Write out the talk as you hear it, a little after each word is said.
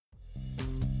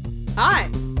Hi,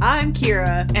 I'm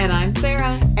Kira. And I'm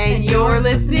Sarah. And you're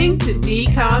listening to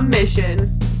Decom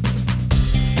Mission.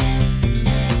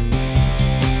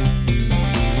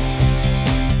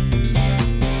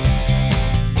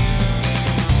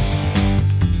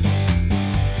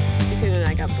 Ethan and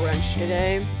I got brunch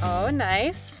today. Oh,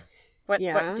 nice. What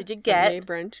did you Sunday get?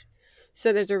 Brunch.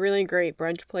 So there's a really great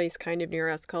brunch place kind of near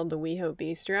us called the WeHo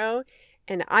Bistro.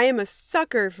 And I am a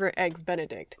sucker for Eggs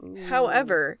Benedict. Ooh.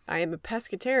 However, I am a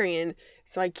pescatarian,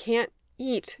 so I can't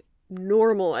eat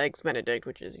normal Eggs Benedict,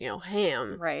 which is,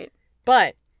 ham. Right.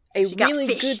 But a She got really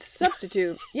fish. good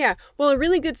substitute. Yeah. Well, a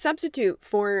really good substitute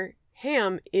for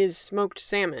ham is smoked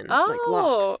salmon. Like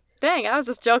lox. Dang, I was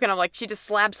just joking. I'm like, she just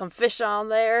slapped some fish on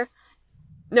there.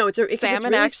 No, it's Salmon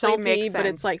really actually salty, makes but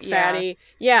it's sense. like Yeah. fatty.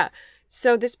 Yeah.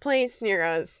 So this place near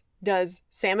us does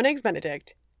salmon Eggs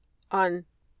Benedict on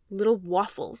little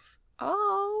waffles.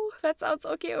 Oh, that sounds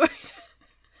so cute.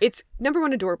 It's number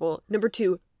one, adorable. Number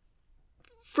two,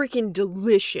 freaking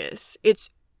delicious. It's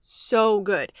so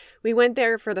good. We went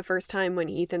there for the first time when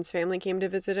Ethan's family came to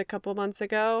visit a couple months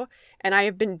ago, and I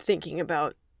have been thinking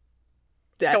about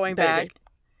that Going back. Benedict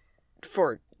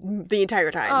for the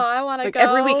entire time. Oh, I want to Like, go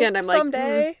every weekend I'm like,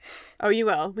 someday. Oh, you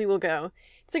will. We will go.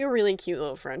 It's like a really cute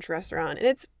little French restaurant, and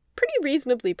it's pretty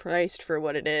reasonably priced for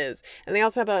what it is. And they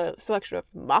also have a selection of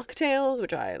mocktails,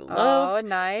 which I love. Oh,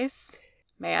 nice.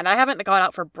 Man, I haven't gone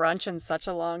out for brunch in such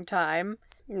a long time.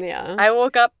 Yeah. I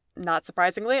woke up, not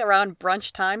surprisingly, around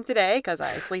brunch time today because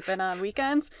I sleep in on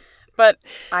weekends. But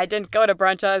I didn't go to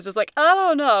brunch. I was just like, I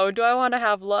don't know. Do I want to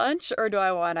have lunch or do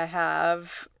I want to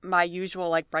have my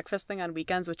usual breakfast thing on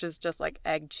weekends, which is just like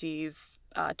egg, cheese,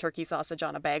 turkey sausage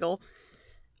on a bagel?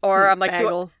 Or I'm like,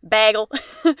 bagel.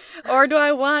 Or do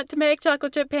I want to make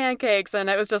chocolate chip pancakes? And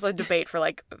it was just a debate for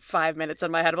 5 minutes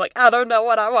in my head. I'm like, I don't know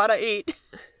what I want to eat.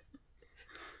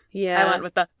 Yeah. I went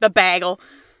with the bagel.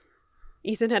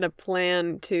 Ethan had a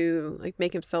plan to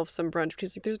make himself some brunch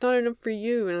because there's not enough for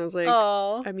you, and I was like,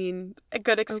 Oh, I mean, a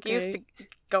good excuse okay. to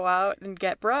go out and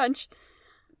get brunch.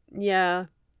 Yeah.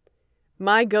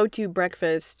 My go-to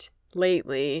breakfast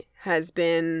lately has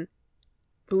been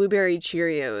blueberry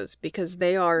Cheerios because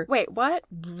they are Wait, what?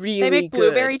 really They make good.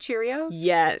 blueberry Cheerios?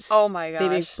 Yes. Oh my gosh. They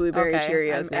make blueberry Okay,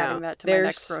 Cheerios I'm now. adding that to They're my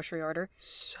next grocery order.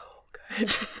 so good.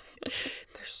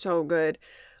 They're so good.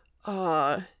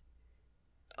 Oh,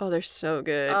 they're so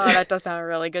good. Oh, that does sound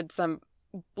really good. Some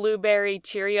blueberry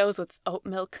Cheerios with oat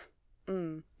milk.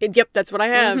 Mm. Yep, that's what I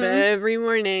have Mhm. every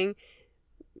morning.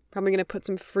 Probably gonna put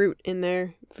some fruit in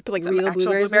there. Put Some real actual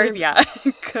blueberries. In there.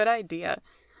 yeah. Good idea.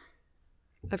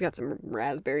 I've got some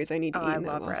raspberries I need to Oh, eat. I And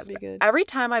love that'll also be raspberries. good. Every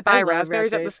time I buy love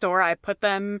raspberries at the raspberries. store, I put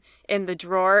them in the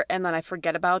drawer and then I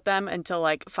forget about them until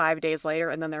 5 days later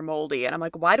and then they're moldy. And I'm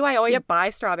like, why do I always buy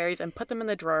strawberries and put them in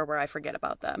the drawer where I forget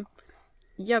about them?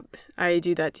 Yep, I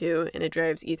do that too, and it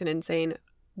drives Ethan insane.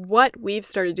 What we've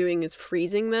started doing is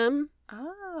freezing them.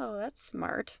 Oh, that's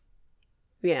smart.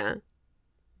 Yeah,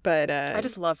 but I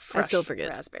just love fresh still forget.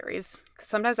 raspberries. 'Cause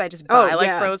sometimes I just Oh, buy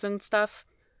yeah. frozen stuff,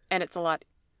 and it's a lot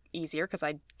easier because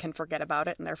I can forget about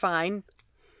it and they're fine.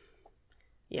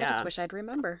 Yeah, I just wish I'd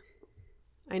remember.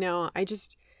 I know. I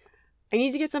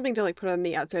need to get something to put on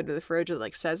the outside of the fridge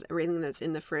that says everything that's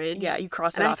in the fridge. Yeah, you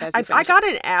cross it And off as you I finish. got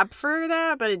an app for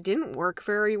that, but it didn't work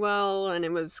very well, and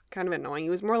it was kind of annoying. It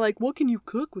was more like, what can you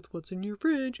cook with what's in your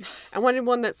fridge? I wanted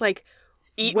one that's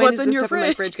Eat when what's is in the your stuff in my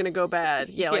fridge. fridge gonna go bad?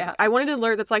 Yeah, Yeah. I wanted an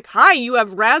alert that's hi, you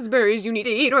have raspberries you need to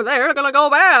eat or they're gonna go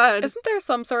bad. Isn't there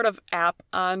some sort of app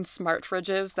on smart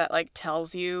fridges that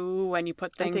tells you when you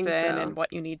put things in think so. and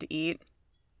what you need to eat?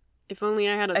 If only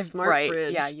I had a smart right.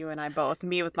 fridge. Yeah, you and I both.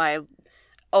 Me with my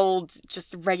old,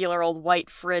 just regular old white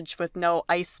fridge with no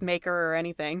ice maker or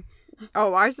anything.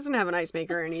 Oh, ours doesn't have an ice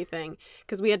maker or anything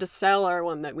because we had to sell our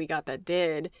one that we got that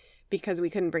did because we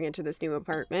couldn't bring it to this new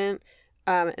apartment.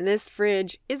 And this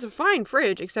fridge is a fine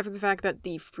fridge except for the fact that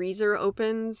the freezer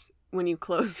opens when you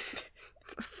close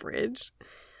the fridge.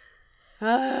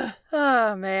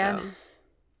 Oh, man. So,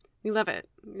 we love it.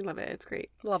 We love it. It's great.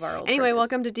 Love our old Anyway, fridges.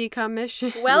 welcome to Decom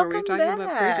Mission. Welcome where we're talking about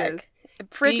back. fridges.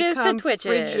 Fridges to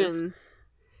twitches. Decomfridgen.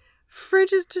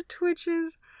 Fridges to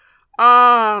twitches.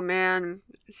 Oh, man.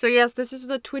 So, yes, this is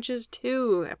the Twitches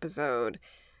 2 episode.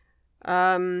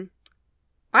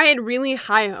 I had really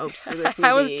high hopes for this movie.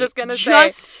 I was just going to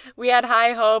say, we had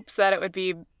high hopes that it would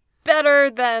be better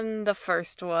than the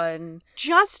first one.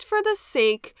 Just for the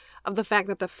sake of the fact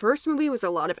that the first movie was a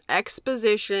lot of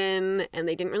exposition and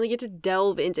they didn't really get to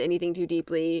delve into anything too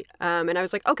deeply. And I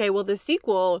was like, okay, well, the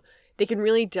sequel, they can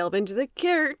really delve into the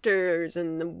characters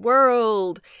and the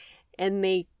world. And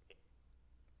they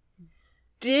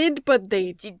did, but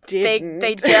they didn't.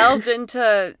 They delved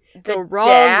into the wrong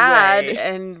dad way.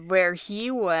 and where he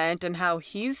went and how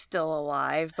he's still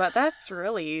alive, but that's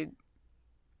really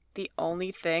the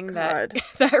only thing that God.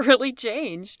 that really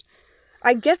changed.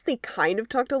 I guess they kind of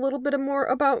talked a little more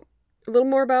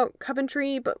about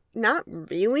Coventry, but not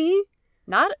really.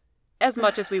 Not as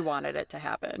much as we wanted it to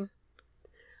happen.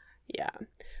 Yeah.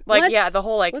 Like, the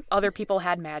whole, like, other people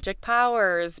had magic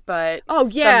powers, but oh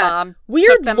yeah, the mom weird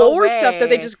took them lore away. stuff that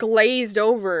they just glazed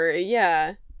over.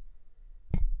 Yeah.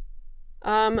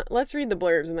 Let's read the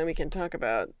blurbs and then we can talk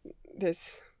about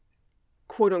this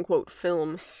quote unquote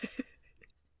film.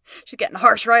 She's getting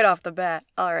harsh right off the bat.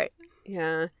 All right.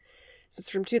 Yeah. So it's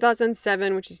from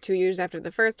 2007, which is 2 years after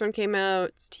the first one came out.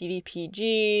 It's TV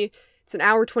PG. It's an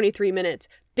hour 23 minutes.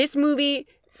 This movie,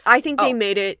 I think they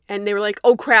made it and they were like,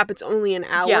 oh crap, it's only an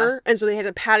hour. Yeah. And so they had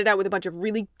to pad it out with a bunch of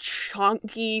really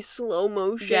chunky slow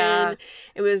motion. Yeah.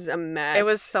 It was a mess. It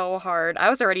was so hard. I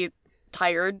was already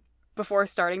tired before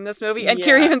starting this movie. And Yeah.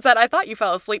 Kira even said, I thought you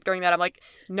fell asleep during that. I'm like,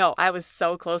 no, I was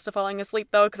so close to falling asleep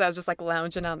though, because I was just like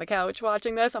lounging on the couch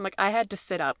watching this. I'm like, I had to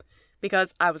sit up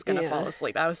because I was going to fall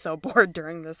asleep. I was so bored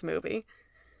during this movie.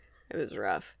 It was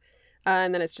rough.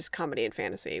 And then it's just comedy and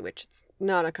fantasy, which it's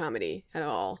not a comedy at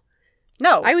all.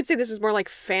 No. I would say this is more like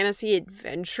fantasy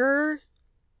adventure.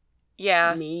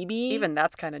 Yeah. Maybe. Even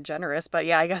that's kind of generous, but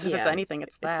yeah, I guess if it's Yeah. anything,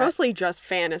 it's that. It's mostly just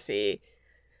fantasy.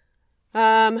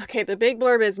 Okay, the big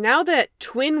blurb is, now that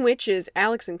twin witches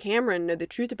Alex and Cameron know the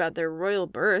truth about their royal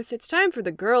birth, it's time for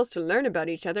the girls to learn about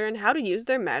each other and how to use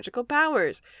their magical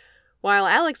powers. While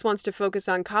Alex wants to focus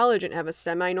on college and have a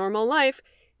semi-normal life,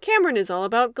 Cameron is all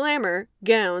about glamour,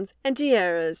 gowns, and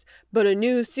tiaras. But a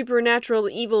new supernatural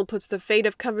evil puts the fate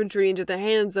of Coventry into the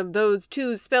hands of those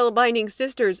two spellbinding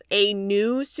sisters. A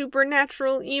new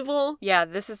supernatural evil? Yeah,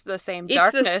 this is the same It's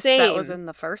the darkness that was same. in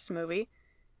the first movie.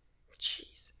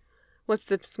 Jeez. What's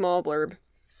the small blurb?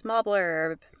 Small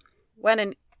blurb.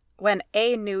 When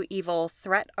a new evil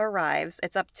threat arrives,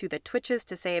 it's up to the Twitches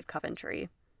to save Coventry.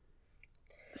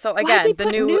 So Why'd again, they the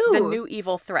put new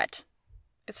evil threat.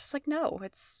 It's just like, no,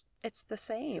 it's the It's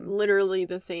same. literally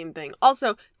the same thing.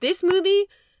 Also, this movie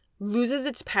loses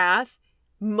its path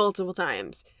multiple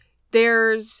times.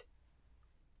 There's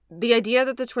the idea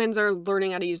that the twins are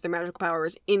learning how to use their magical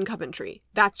powers in Coventry.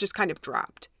 That's just kind of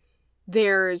dropped.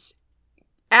 There's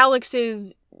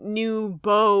Alex's new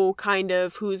beau, kind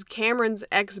of, who's Cameron's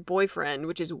ex-boyfriend,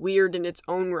 which is weird in its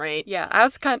own right. Yeah, I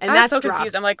was And so that's confused.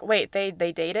 dropped. I'm like, wait, they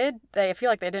dated? I feel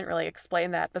like they didn't really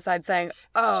explain that besides saying,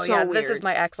 oh So yeah, this is weird.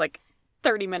 my ex, like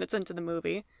 30 minutes into the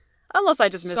movie. Unless I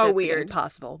just missed So it weird. being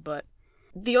possible, but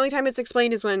The only time it's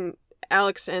explained is when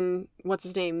Alex and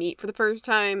what's-his-name meet for the first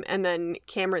time, and then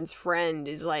Cameron's friend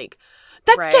is like,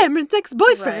 that's Right. Cameron's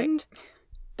ex-boyfriend.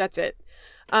 That's it.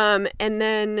 And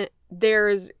then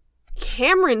there's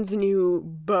Cameron's new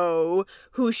beau,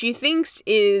 who's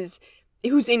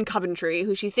in Coventry,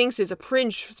 who she thinks is a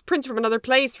prince from another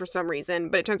place for some reason,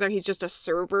 but it turns out he's just a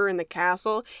server in the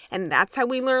castle, and that's how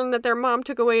we learn that their mom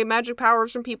took away magic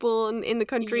powers from people in the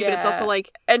country. But it's also Yeah.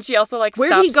 like, and she also like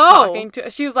Where'd stops he go? talking to.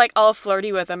 She was like all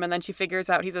flirty with him, and then she figures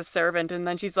out he's a servant, and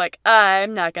then she's like,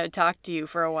 I'm not gonna talk to you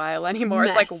for a while anymore.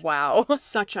 It's Mess. like, wow.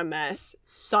 such a mess.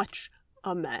 Such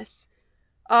a mess.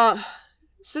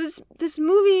 So this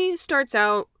movie starts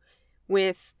out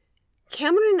with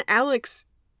Cameron and Alex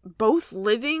both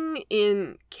living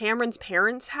in Cameron's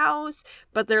parents' house,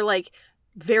 but they're like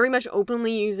very much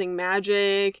openly using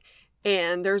magic.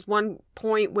 And there's one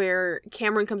point where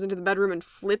Cameron comes into the bedroom and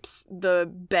flips the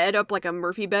bed up like a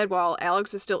Murphy bed while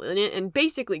Alex is still in it and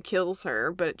basically kills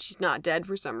her, but she's not dead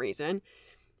for some reason.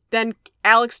 Then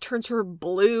Alex turns her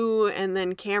blue, and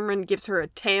then Cameron gives her a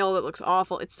tail that looks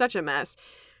awful. It's such a mess.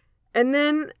 And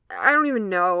then, I don't even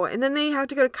know. And then they have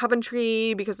to go to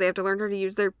Coventry because they have to learn how to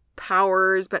use their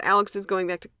powers, but Alex is going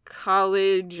back to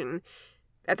college, and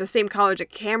at the same college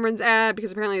that Cameron's at,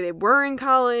 because apparently they were in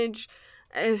college.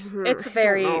 It's I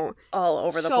very don't know. all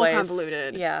over the So place.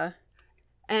 convoluted. Yeah.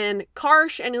 And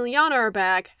Karsh and Ilyana are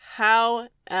back.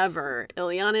 However,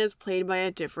 Ilyana is played by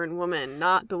a different woman,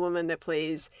 not the woman that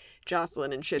plays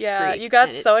Jocelyn in Schitt's Yeah, Creek. you got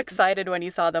And so it's- excited when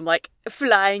you saw them like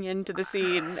flying into the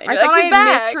scene. And I you're thought like, I she's had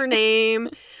back! missed her name.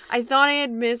 I thought I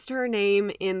had missed her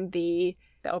name in the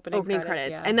The opening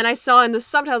credits. yeah. And then I saw in the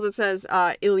subtitles it says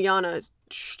Ilyana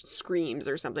screams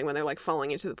or something when they're like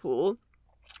falling into the pool.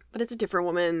 But it's a different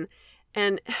woman.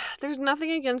 And there's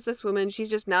nothing against this woman. She's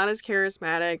just not as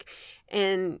charismatic.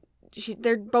 And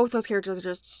they're both those characters are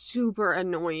just super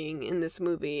annoying in this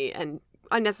movie and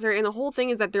unnecessary. And the whole thing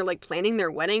is that they're like planning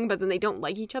their wedding, but then they don't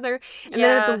like each other. And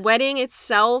then at the wedding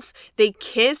itself, they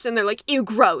kiss and they're like, ew,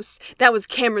 gross. That was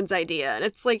Cameron's idea. And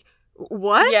it's like,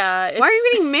 what? Yeah, Why are you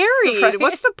getting married? Right?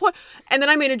 What's the point? And then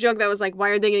I made a joke that was like, why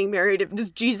are they getting married?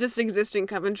 Does Jesus exist in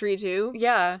Coventry too?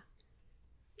 Yeah.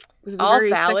 This is a All very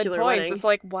valid secular points. wedding. It's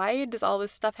like, why does all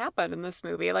this stuff happen in this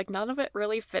movie? Like, none of it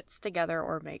really fits together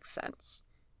or makes sense.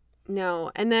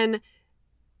 No. And then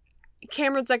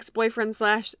Cameron's ex-boyfriend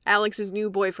 / Alex's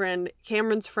new boyfriend,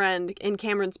 Cameron's friend, and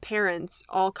Cameron's parents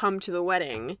all come to the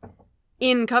wedding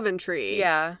in Coventry.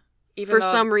 Yeah. Even for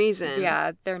though, some reason.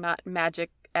 Yeah, they're not magic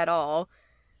at all.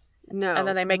 No. And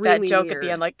then they make really that joke weird. at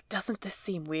the end, like, doesn't this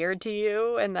seem weird to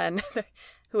you? And then,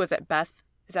 who was it? Beth?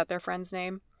 Is that their friend's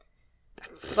name?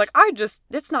 It's like,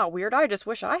 it's not weird. I just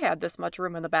wish I had this much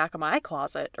room in the back of my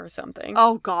closet or something.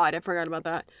 Oh, God, I forgot about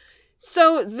that.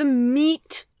 So the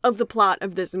meat of the plot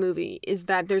of this movie is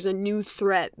that there's a new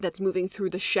threat that's moving through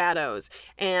the shadows,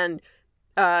 and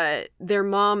their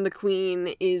mom, the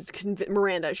queen, is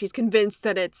Miranda. She's convinced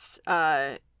that it's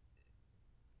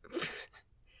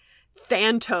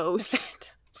Thantos.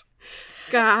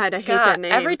 God, I hate that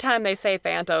name. Every time they say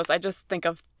Thantos, I just think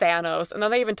of Thanos. And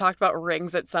then they even talked about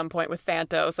rings at some point with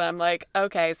Thantos. And I'm like,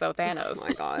 okay, so Thanos. Oh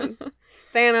my God.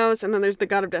 Thanos, and then there's the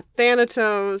god of death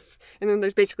Thanatos, and then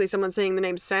there's basically someone saying the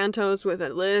name Santos with a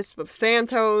lisp of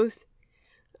Thantos.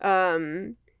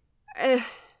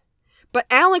 But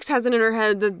Alex has it in her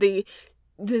head that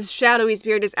this shadowy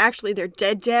spirit is actually their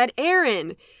dead dad,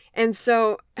 Aaron. And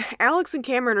so Alex and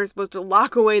Cameron are supposed to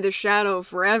lock away the shadow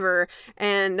forever.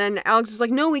 And then Alex is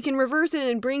like, no, we can reverse it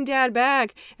and bring Dad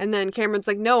back. And then Cameron's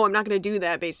like, no, I'm not going to do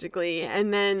that, basically.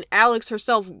 And then Alex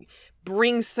herself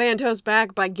brings Thantos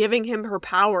back by giving him her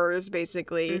powers,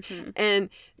 basically. Mm-hmm. And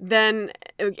then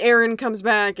Aaron comes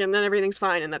back and then everything's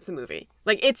fine. And that's the movie.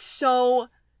 Like, it's so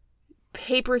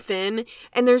paper thin.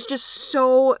 And there's just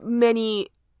so many...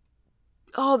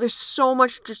 Oh, there's so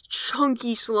much just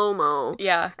chunky slow-mo.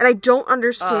 Yeah. And I don't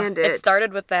understand it. It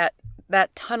started with that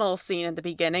tunnel scene at the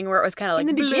beginning where it was kind of like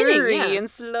In the blurry beginning, yeah. and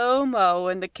slow-mo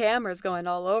and the camera's going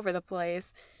all over the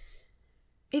place.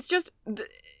 It's just... I'm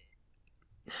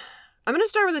going to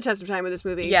start with the test of time with this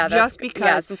movie. Yeah, just because...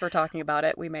 Yeah, since we're talking about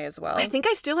it, we may as well. I think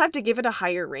I still have to give it a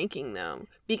higher ranking, though.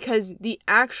 Because the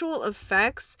actual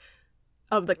effects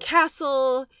of the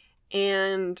castle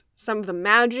and some of the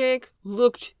magic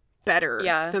looked better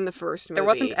than the first movie. There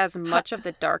wasn't as much of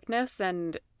the darkness,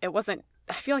 and I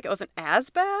feel like it wasn't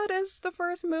as bad as the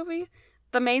first movie.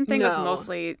 The main thing was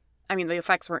mostly, I mean, the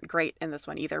effects weren't great in this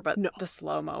one either, but the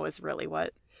slow-mo is really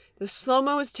what... The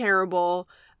slow-mo is terrible.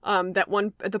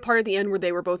 The part at the end where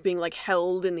they were both being, like,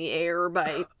 held in the air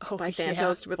by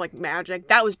Thantos with, like, magic,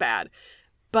 that was bad.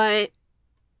 But...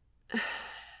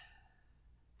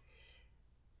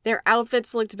 their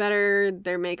outfits looked better,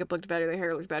 their makeup looked better, their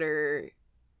hair looked better...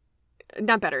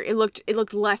 Not better. It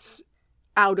looked less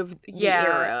out of the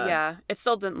era. Yeah. It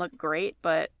still didn't look great,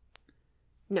 but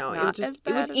no, it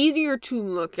was easier to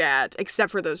look at,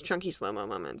 except for those chunky slow-mo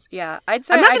moments. Yeah, I'd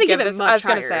say I'm not going to give it much higher. I was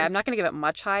going to say I'm not going to give it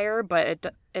much higher,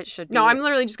 but it should be. No, I'm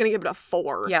literally just going to give it a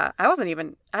 4. Yeah, I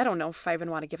don't know if I even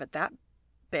want to give it that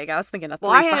big. I was thinking a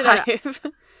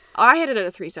 3.5. I had it at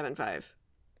a 3.75.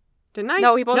 Didn't I?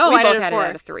 No, we both had it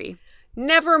at a 3.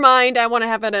 Never mind. I want to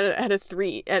have it at a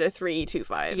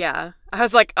 3.25. Yeah, I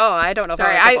was like, oh, I don't know.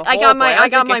 Sorry, I got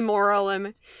my moral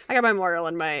and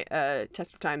my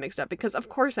test of time mixed up because of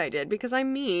course I did because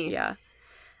I'm me. Yeah.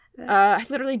 I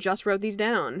literally just wrote these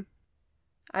down.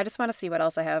 I just want to see what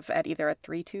else I have at either a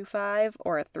 3.25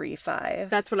 or a 3.5.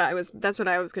 That's what I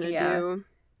was gonna do.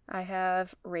 I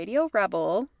have Radio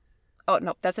Rebel. Oh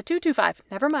no, that's a 2.25.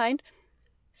 Never mind.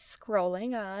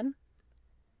 Scrolling on.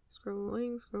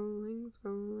 Scrolling.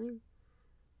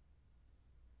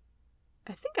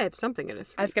 I think I have something at a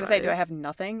 3.5. I was going to say, do I have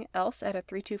nothing else at a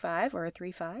 3.25 or a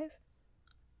 3.5?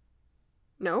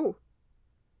 No.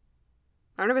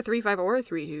 I don't have a 3.5 or a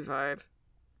 3.25.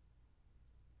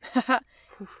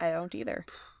 I don't either.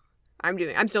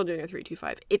 I'm still doing a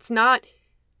 3.25.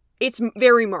 It's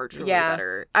very marginally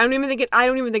better. I don't even think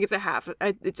it's a half.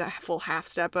 It's a full half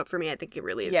step up for me. I think it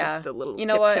really is just the little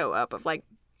tiptoe up of like.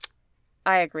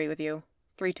 I agree with you.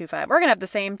 3.25. We're gonna have the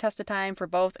same test of time for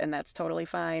both, and that's totally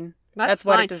fine. That's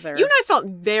fine. What it deserves. You and I felt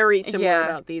very similar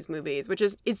about these movies, which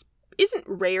isn't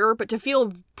rare, but to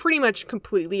feel pretty much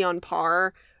completely on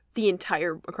par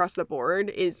across the board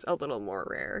is a little more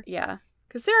rare. Yeah.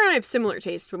 Because Sarah and I have similar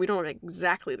tastes, but we don't have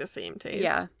exactly the same taste.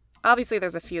 Yeah. Obviously,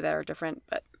 there's a few that are different,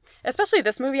 but especially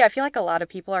this movie, I feel like a lot of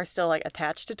people are still like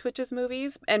attached to Twitch's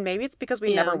movies, and maybe it's because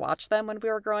we never watched them when we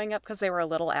were growing up because they were a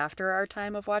little after our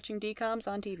time of watching DComs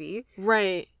on TV.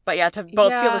 Right. But yeah, to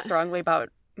both feel as strongly about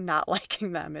not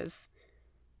liking them is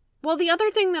Well, the other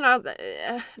thing that I'll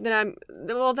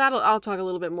talk a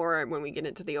little bit more when we get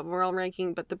into the overall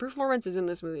ranking, but the performances in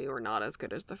this movie were not as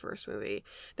good as the first movie.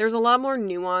 There's a lot more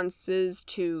nuances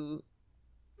to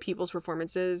people's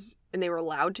performances, and they were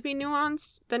allowed to be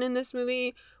nuanced than in this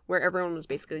movie, where everyone was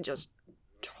basically just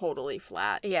totally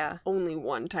flat. Yeah. Only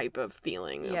one type of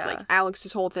feeling. Yeah. Like,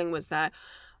 Alex's whole thing was that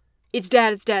it's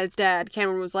dad, it's dad, it's dad.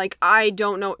 Cameron was like, I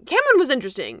don't know. Cameron was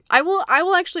interesting. I will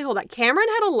actually hold that. Cameron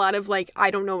had a lot of like,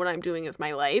 I don't know what I'm doing with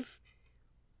my life.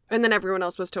 And then everyone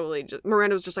else was totally just,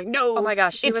 Miranda was just like, no. Oh my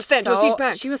gosh, she was so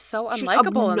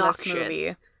unlikable in this movie.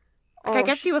 Like, I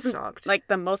guess she wasn't like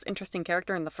the most interesting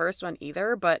character in the first one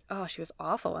either, but she was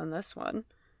awful in this one.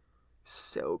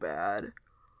 So bad.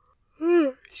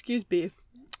 Excuse me.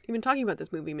 Even talking about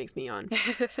this movie makes me yawn.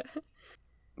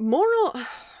 Moral.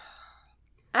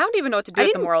 I don't even know what to do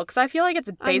with the moral, because I feel like it's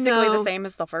basically the same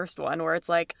as the first one, where it's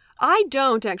like... I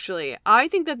don't, actually. I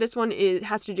think that this one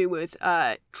has to do with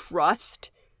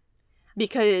trust,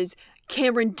 because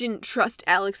Cameron didn't trust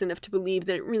Alex enough to believe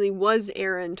that it really was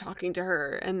Aaron talking to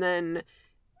her, and then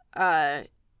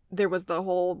there was the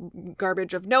whole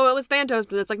garbage of, no, it was Thantos,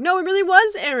 but it's like, no, it really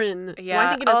was Aaron. Yeah. So I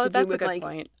think it has to do that's with, a good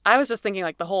point. I was just thinking,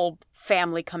 like, the whole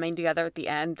family coming together at the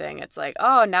end thing. It's like,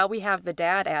 oh, now we have the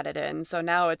dad added in, so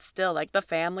now it's still, like, the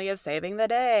family is saving the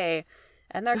day,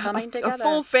 and they're coming together. A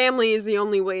full family is the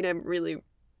only way to really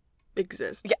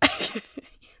exist. Yeah.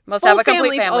 Must have a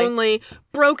complete family. Only.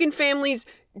 Broken families,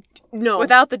 no.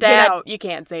 Without the dad, you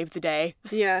can't save the day.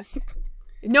 Yeah.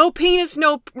 No penis,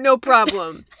 no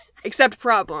problem. Except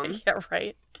problem. Yeah,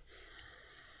 right.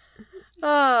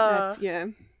 That's, yeah.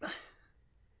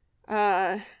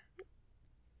 God.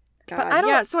 But I don't,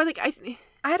 yeah, so I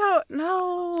don't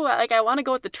know. Like, I want to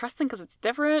go with the trust thing because it's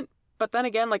different, but then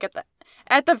again, like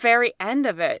at the very end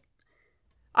of it,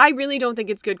 I really don't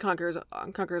think it's good conquers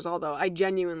all, though. I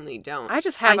genuinely don't. I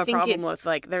just have a problem with,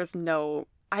 like,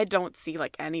 I don't see,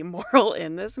 like, any moral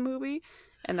in this movie,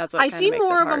 and that's what I see makes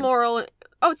more it of hard. a moral.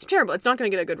 Oh, it's terrible. It's not going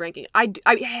to get a good ranking.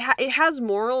 It has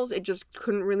morals. It just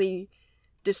couldn't really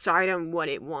decide on what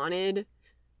it wanted.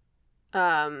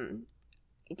 It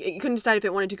couldn't decide if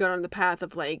it wanted to go down the path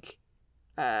of, like,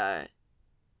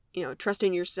 trust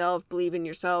in yourself, believe in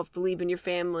your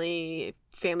family.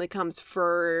 Family comes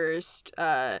first.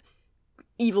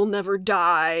 Evil never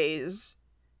dies.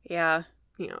 Yeah.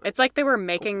 It's like they were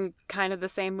making kind of the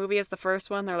same movie as the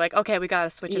first one. They're like, okay, we got to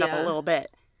switch it up a little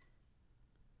bit.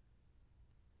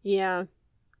 Yeah.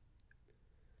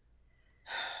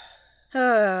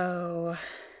 Oh.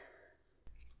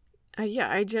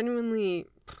 Yeah, I genuinely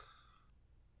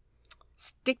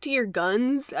stick to your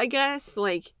guns, I guess.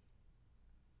 Like,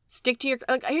 stick to your...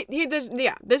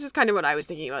 this is kind of what I was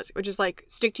thinking about, which is, like,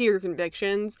 stick to your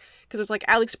convictions. Because it's like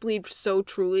Alex believed so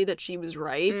truly that she was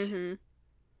right. Mm-hmm.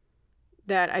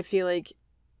 That I feel like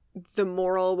the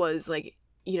moral was, like,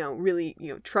 really,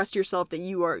 trust yourself that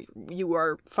you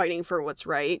are fighting for what's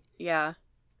right. Yeah.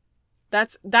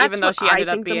 That's even what I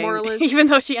think the moral is. Even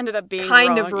though she ended up being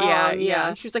kind of wrong.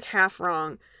 Yeah. She was, like, half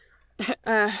wrong.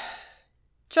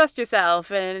 Trust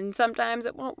yourself, and sometimes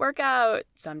it won't work out.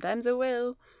 Sometimes it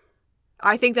will.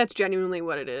 I think that's genuinely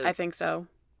what it is. I think so.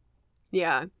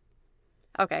 Yeah.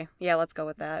 Okay. Yeah, let's go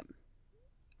with that.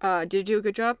 Did you do a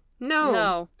good job?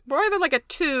 No. We're even like a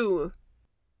 2.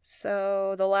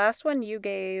 So the last one you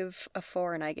gave a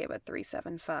 4 and I gave a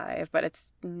 3.75, but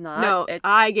it's not. No,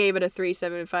 I gave it a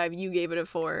 3.75. You gave it a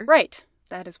 4. Right.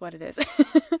 That is what it is.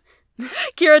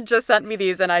 Kira just sent me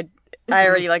these and I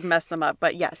already like messed them up,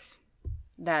 but yes,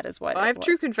 that is what I have was.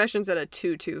 True Confessions at a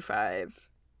 2.25.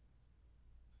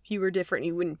 If you were different,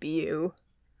 you wouldn't be you.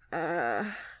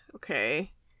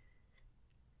 Okay.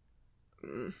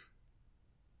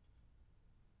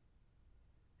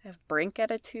 I have Brink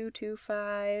at a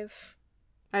 2.25.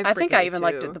 I think I even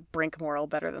liked the Brink moral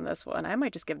better than this one. I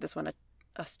might just give this one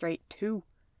a straight 2.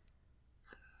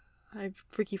 I have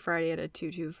Freaky Friday at a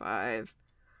 2.25.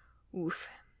 Oof.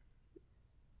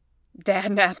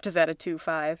 Dad Napped is at a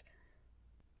 2.5.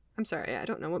 I'm sorry, I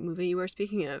don't know what movie you are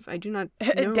speaking of. I do not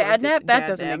know Dad Napped? That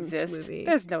doesn't Dad-napped exist. Movie.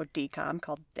 There's no DCOM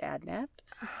called Dad Napped.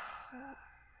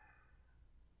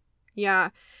 Yeah.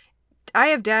 I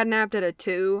have Dad Napped at a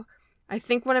 2. I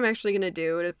think what I'm actually going to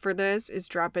do for this is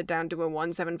drop it down to a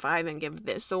 1.75 and give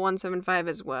this a 1.75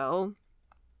 as well.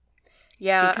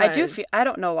 Yeah, I do feel... I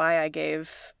don't know why I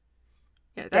gave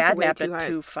Dad Napped a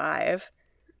 2.5.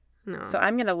 No. So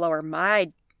I'm going to lower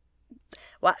my...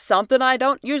 Well, something I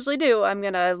don't usually do. I'm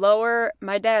going to lower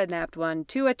my Dad Napped one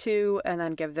to a 2 and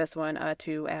then give this one a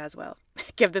 2 as well.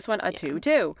 Give this one a 2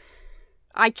 too.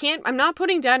 I'm not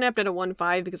putting Dadnapped at a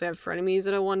 1.5 because I have frenemies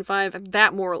at a 1.5.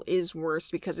 That moral is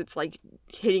worse because it's like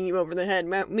hitting you over the head.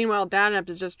 Meanwhile, Dadnapped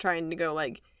is just trying to go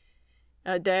like,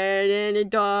 a dad and a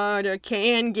daughter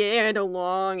can get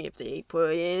along if they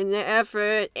put in the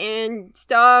effort and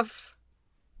stuff.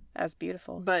 That's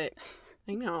beautiful. But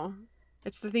I know.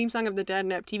 It's the theme song of the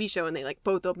Dadnapped TV show, and they like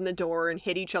both open the door and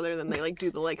hit each other, then they like do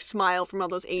the like smile from all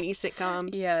those 80s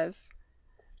sitcoms. Yes.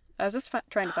 I was just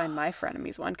trying to find my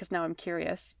frenemies one because now I'm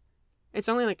curious. It's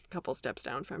only like a couple steps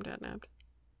down from Dadnapped.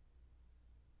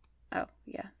 Oh,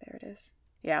 yeah, there it is.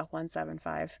 Yeah,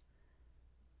 175.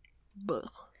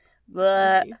 Blech.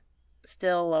 But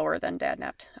still lower than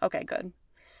Dadnapped. Okay, good.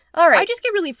 All right. I just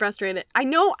get really frustrated. I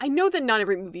know that not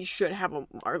every movie should have a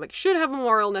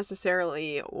moral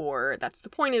necessarily, or that's the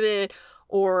point of it,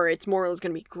 or its moral is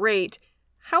going to be great.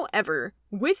 However,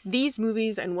 with these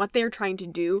movies and what they're trying to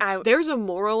do, there's a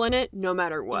moral in it no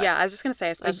matter what. Yeah, I was just going to say,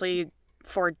 especially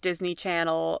for Disney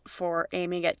Channel, for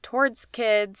aiming it towards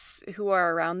kids who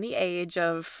are around the age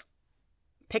of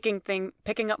picking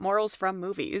up morals from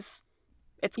movies.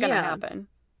 It's going to happen.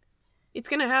 It's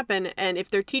going to happen, and if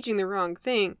they're teaching the wrong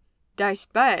thing, that's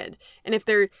bad. And if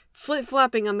they're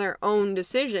flip-flopping on their own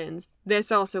decisions,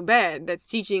 that's also bad. That's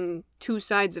teaching two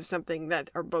sides of something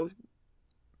that are both...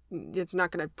 It's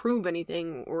not going to prove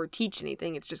anything or teach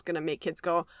anything. It's just going to make kids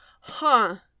go,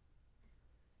 huh.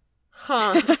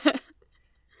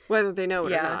 Whether they know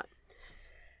it or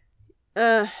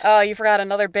not. Oh, you forgot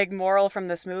another big moral from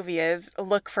this movie is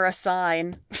look for a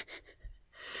sign.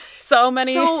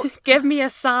 Give me a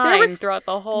sign throughout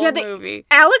the whole movie.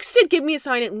 Alex did give me a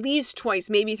sign at least twice,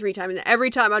 maybe 3 times, and every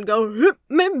time I'd go, hit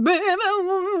me, baby,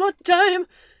 one more time.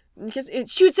 Because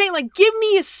she would say, like, give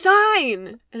me a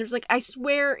sign. And it was like, I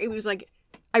swear, it was like,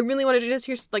 I really wanted to just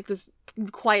hear, like, this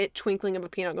quiet twinkling of a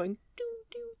piano going, doo,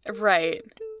 doo, doo, right. doo,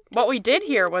 doo. What we did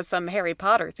hear was some Harry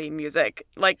Potter theme music.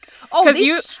 Like, I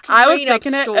was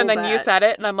thinking it, and then you said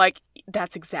it, and I'm like,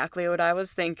 that's exactly what I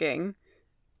was thinking.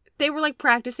 They were like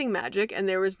practicing magic, and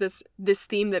there was this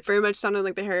theme that very much sounded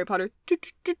like the Harry Potter,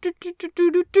 which I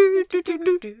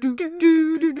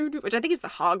think is the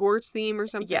Hogwarts theme or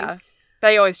something. Yeah,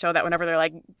 they always show that whenever they're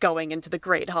like going into the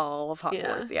Great Hall of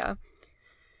Hogwarts. Yeah.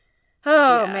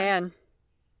 Oh man,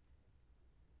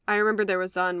 I remember there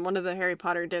was on one of the Harry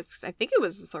Potter discs. I think it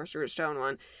was the Sorcerer's Stone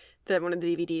one. That one of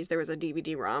the DVDs there was a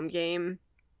DVD-ROM game,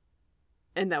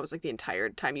 and that was like the entire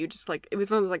time you just like it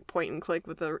was one of those like point and click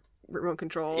with the remote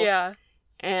control. Yeah.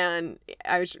 And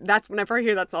that's whenever I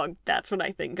hear that song, that's what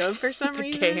I think of for some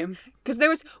reason. Game. Because there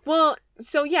was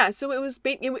so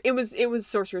it was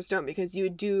Sorcerer's Stone because you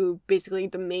would do basically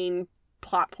the main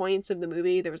plot points of the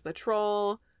movie. There was the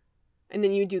troll, and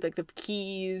then you would do like the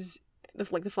keys, the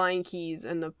flying keys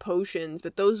and the potions,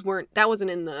 but that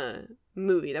wasn't in the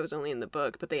movie. That was only in the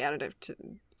book, but they added it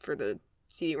for the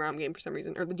CD-ROM game for some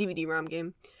reason, or the DVD-ROM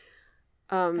game.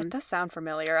 That does sound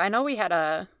familiar. I know we had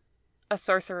a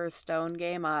Sorcerer's Stone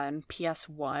game on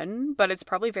PS1, but it's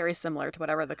probably very similar to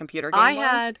whatever the computer game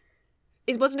was.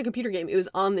 It wasn't a computer game. It was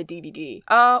on the DVD.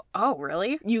 Oh,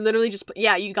 really? You literally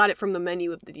you got it from the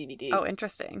menu of the DVD. Oh,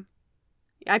 interesting.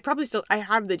 I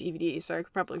have the DVD, so I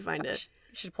could probably find it.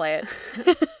 You should play it.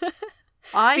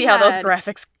 See how those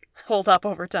graphics hold up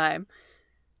over time.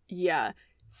 Yeah.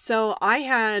 So I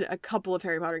had a couple of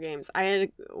Harry Potter games. I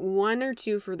had 1 or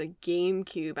 2 for the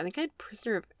GameCube. I think I had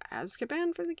Prisoner of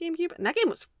Azkaban for the GameCube, and that game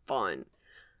was fun.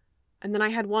 And then I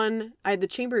had the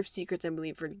Chamber of Secrets, I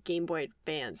believe, for the Game Boy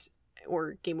Advance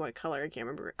or Game Boy Color. I can't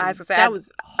remember. I was gonna say, that was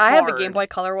hard. I had the Game Boy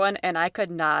Color one, and I could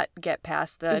not get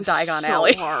past the Diagon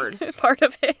Alley hard part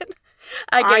of it.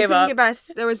 I gave up.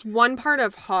 There was one part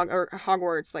of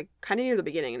Hogwarts, like kind of near the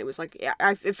beginning, and it was like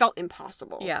it felt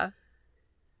impossible. Yeah.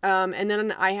 And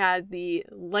then I had the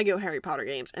Lego Harry Potter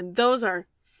games, and those are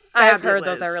fabulous. I've heard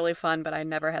those are really fun, but I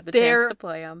never had the chance to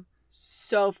play them.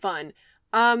 So fun.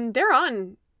 They're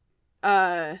on,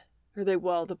 the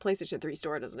PlayStation 3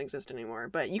 store doesn't exist anymore,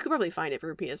 but you could probably find it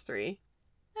for PS3.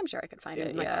 I'm sure I could find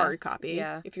it, like hard copy.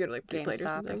 Yeah. If you go to like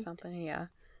GameStop or something. Yeah.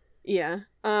 Yeah.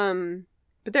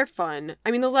 But they're fun.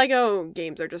 I mean, the Lego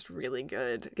games are just really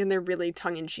good, and they're really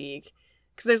tongue-in-cheek.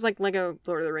 Because there's like Lego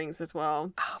Lord of the Rings as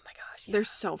well. Oh my gosh. Yeah. They're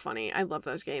so funny. I love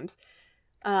those games.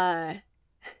 Yeah.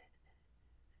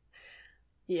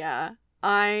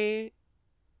 I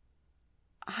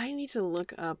need to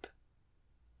look up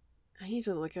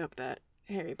that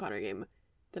Harry Potter game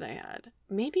that I had.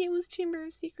 Maybe it was Chamber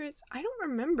of Secrets. I don't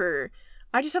remember.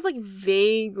 I just have like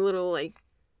vague little like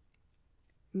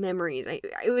memories.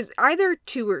 It was either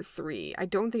 2 or 3. I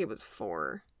don't think it was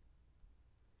 4.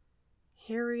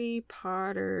 Harry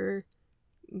Potter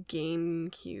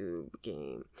GameCube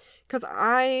game. Because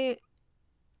I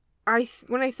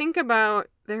when I think about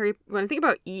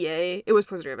EA, it was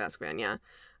Prisoner of Azkaban, yeah.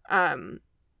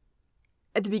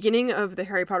 At the beginning of the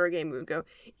Harry Potter game, we would go,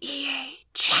 EA,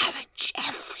 challenge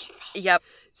everything. Yep.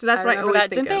 So that's what I always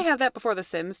think Didn't of. they have that before The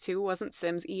Sims too? Wasn't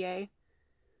Sims EA?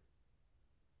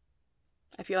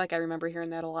 I feel like I remember hearing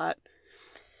that a lot.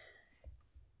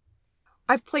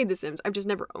 I've played The Sims. I've just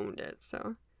never owned it,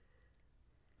 so.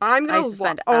 I'm I gonna used to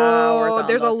spend hours on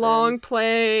there's a those long Sims.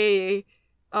 play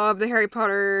of the Harry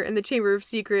Potter and the Chamber of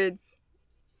Secrets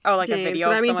Oh, like game. a video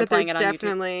So of that means someone that there's playing it on YouTube.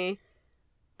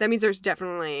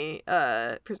 definitely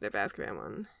Prisoner of Azkaban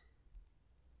one.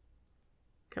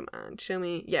 Come on, show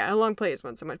me. Yeah, a long play is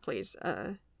when someone plays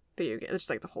video game. It's just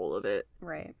like the whole of it.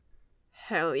 Right.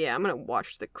 Hell yeah, I'm gonna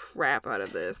watch the crap out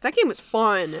of this. That game was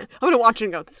fun. I'm gonna watch it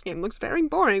and go, this game looks very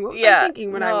boring. What was I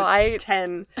thinking when I was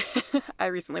 10? I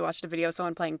recently watched a video of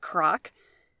someone playing Croc,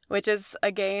 which is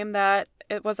a game that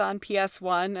it was on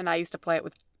PS1, and I used to play it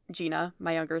with Gina,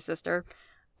 my younger sister,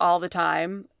 all the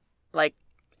time, like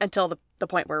until the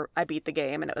point where I beat the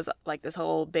game, and it was like this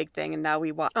whole big thing. And now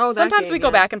we watch. Oh, that sometimes game, we go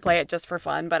yeah. back and play it just for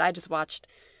fun, but I just watched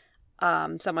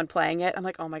someone playing it. I'm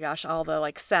like, oh my gosh, all the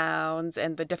like sounds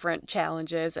and the different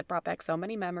challenges. It brought back so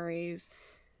many memories.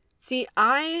 See,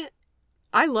 I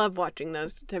love watching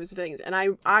those types of things, and I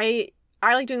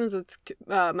like doing those with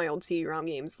my old CD-ROM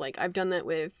games. Like I've done that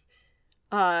with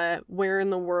Where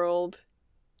in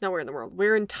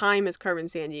Time is Carmen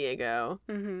Sandiego.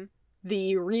 Mm-hmm.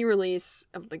 The re-release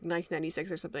of like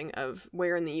 1996 or something of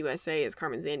Where in the USA is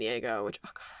Carmen Sandiego, which, oh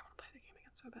god, I want to play the game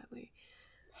again so badly.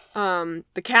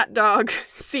 The Cat Dog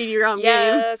CD-ROM game.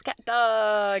 Yes, Cat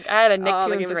Dog. I had a Oh, that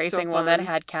game Nicktoons was racing so one that fun.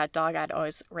 had Cat Dog. I'd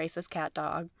always race as Cat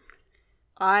Dog.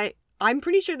 I'm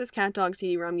pretty sure this Cat Dog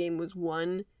CD-ROM game was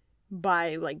won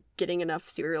by like getting enough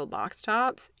cereal box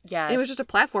tops. Yes. And it was just a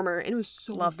platformer, and it was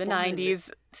so Love the fun.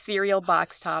 90s cereal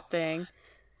box top So thing.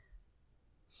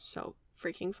 So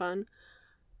freaking fun.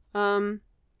 But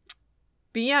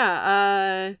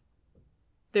yeah,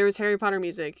 there was Harry Potter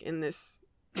music in this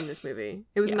movie.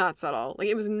 It was Yeah. not subtle. Like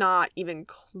it was not even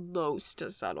close to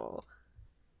subtle.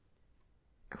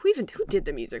 Who did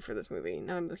the music for this movie?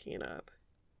 Now I'm looking it up.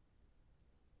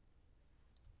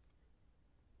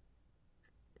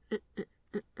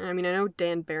 I mean, I know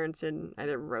Dan Berenson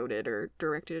either wrote it or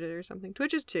directed it or something.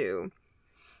 Twitches too.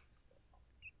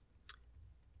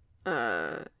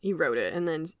 He wrote it, and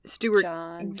then Stuart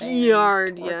John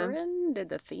Giard, Van yeah. Torderen did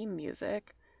the theme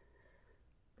music.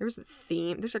 There was a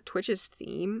theme. There's a Twitch's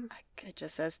theme. It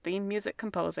just says theme music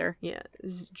composer. Yeah,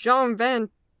 John Van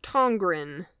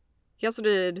Tongeren. He also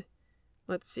did,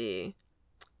 let's see,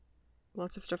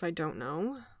 lots of stuff I don't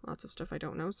know.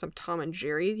 Some Tom and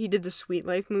Jerry. He did the Sweet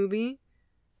Life movie.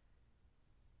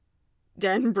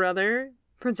 Den Brother.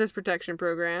 Princess Protection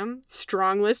Program.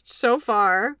 Strong list so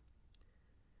far.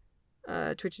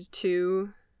 Twitches 2.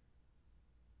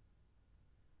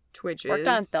 Twitches. Worked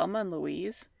on Thelma and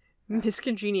Louise. Miss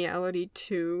Congeniality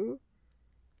 2.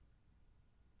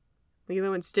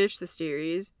 Lilo and Stitch, the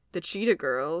series. The Cheetah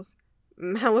Girls.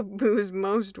 Malibu's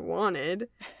Most Wanted.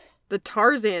 The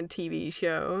Tarzan TV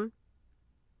show.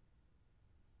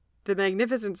 The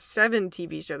Magnificent Seven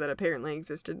TV show that apparently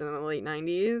existed in the late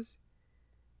 90s.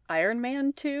 Iron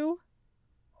Man 2.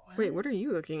 Wait, what are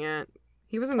you looking at?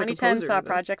 He wasn't the 2010 composer saw of this.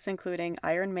 projects including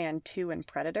Iron Man 2 and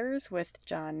Predators with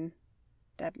John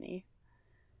Debney.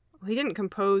 Well, he didn't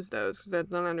compose those because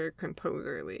that's not under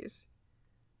composer, at least.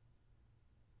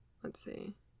 Let's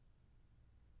see.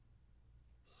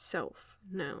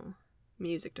 No.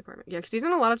 Music department. Yeah, because he's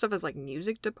in a lot of stuff as, like,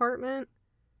 music department.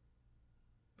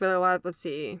 But let's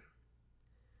see.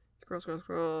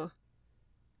 Scroll.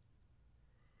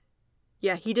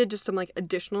 Yeah, he did just some, like,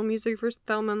 additional music for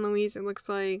Thelma and Louise, it looks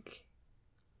like.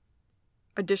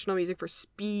 Additional music for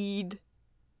Speed.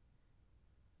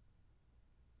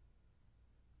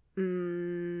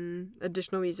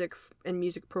 Additional music and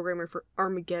music programmer for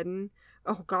Armageddon.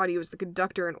 Oh god, he was the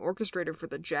conductor and orchestrator for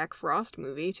the Jack Frost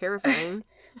movie. Terrifying.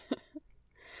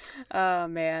 Oh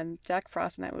man, Jack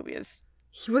Frost in that movie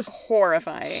He was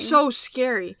horrifying. so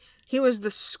scary. He was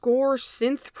the score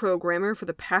synth programmer for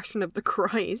The Passion of the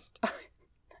Christ.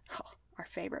 Oh, our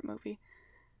favorite movie.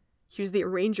 He was the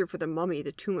arranger for The Mummy,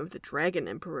 The Tomb of the Dragon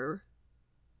Emperor.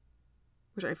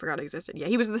 Which I forgot existed. Yeah,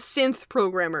 he was the synth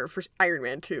programmer for Iron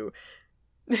Man 2.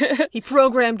 He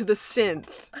programmed the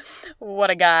synth. What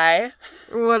a guy.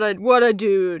 What a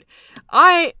dude.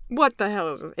 What the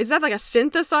hell is this? Is that like a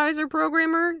synthesizer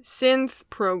programmer? Synth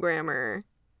programmer.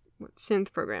 What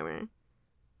synth programmer?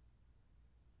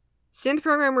 Synth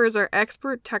programmers are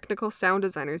expert technical sound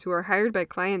designers who are hired by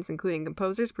clients including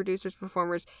composers, producers,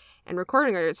 performers, and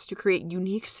recording artists to create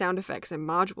unique sound effects and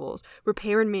modules,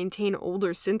 repair and maintain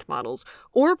older synth models,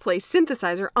 or play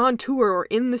synthesizer on tour or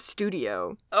in the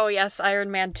studio. Oh yes, Iron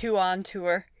Man 2 on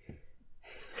tour.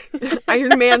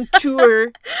 Iron Man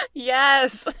tour.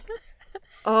 Yes.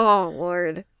 Oh,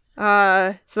 Lord.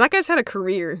 So that guy's had a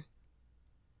career.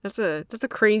 That's a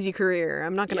crazy career.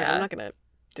 I'm not gonna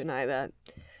deny that.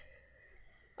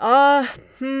 Oh,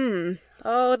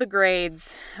 the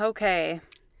grades. Okay.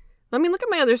 Let me look at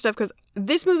my other stuff because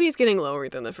this movie is getting lower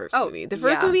than the first movie. The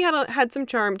first movie had some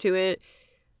charm to it.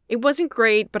 It wasn't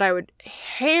great, but I would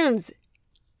hands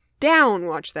down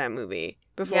watch that movie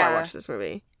before I watched this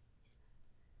movie.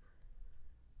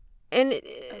 And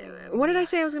what did I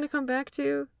say I was going to come back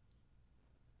to? I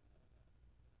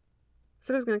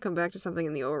said I was going to come back to something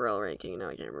in the overall ranking. Now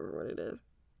I can't remember what it is.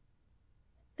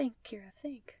 Think, Kira,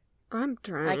 think. I'm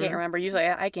trying. I can't remember. Usually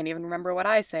I can't even remember what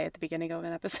I say at the beginning of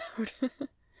an episode.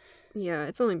 Yeah,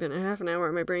 it's only been a half an hour.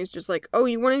 My brain's just like, oh,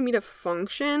 you wanted me to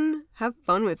function? Have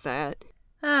fun with that.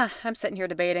 I'm sitting here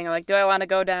debating. I'm like, do I want to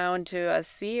go down to a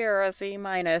C or a C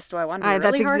minus? Do I want to be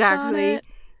really harsh on it?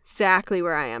 Exactly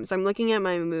where I am. So I'm looking at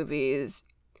my movies.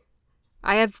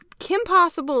 I have Kim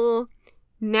Possible,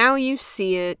 Now You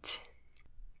See It,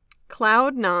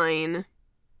 Cloud 9,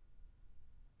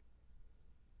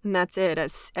 and that's it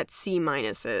at C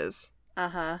minuses.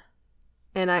 Uh-huh.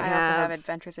 And I also have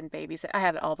Adventures in Babysitting. I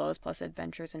have all those plus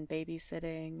Adventures in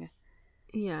Babysitting.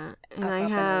 Yeah. And Up, I Up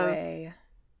have and Away.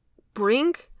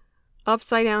 Brink,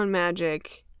 Upside Down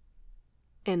Magic,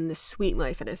 and The Sweet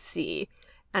Life at a C.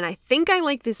 And I think I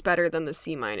like this better than the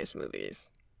C minus movies.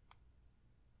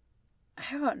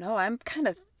 I don't know. I'm kind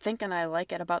of thinking I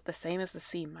like it about the same as the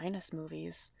C minus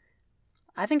movies.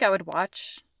 I think I would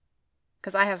watch,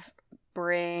 because I have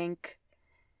Brink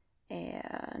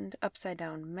and Upside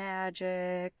Down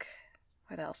Magic.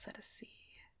 What else at a C?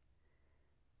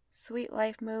 Sweet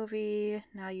Life movie.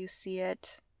 Now You See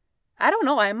It. I don't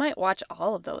know. I might watch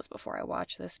all of those before I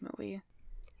watch this movie.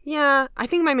 Yeah, I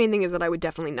think my main thing is that I would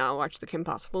definitely not watch the Kim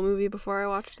Possible movie before I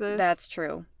watched this. That's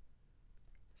true.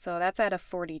 So that's at a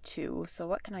 42. So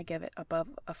what can I give it above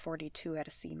a 42 at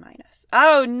a C minus?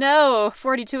 Oh no!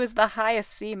 42 is the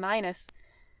highest C minus.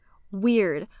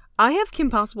 Weird. I have Kim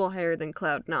Possible higher than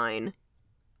Cloud 9.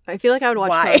 I feel like I would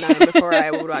watch Cloud 9 before I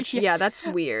would watch... Yeah, that's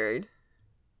weird.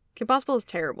 Kim Possible is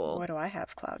terrible. What do I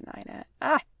have Cloud 9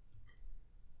 at?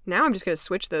 Now I'm just going to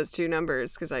switch those two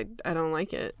numbers because I don't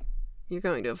like it. You're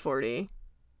going to a 40.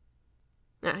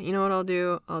 Nah, you know what I'll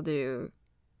do? I'll do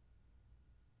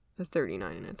a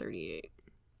 39 and a 38.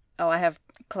 Oh, I have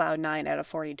Cloud 9 at a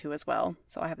 42 as well.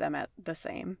 So I have them at the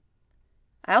same.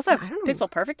 I also have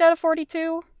Pixel Perfect at a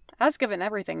 42. I was giving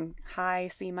everything high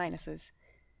C minuses.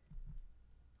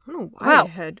 I don't know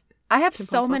why I have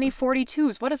so many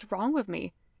 42s. What is wrong with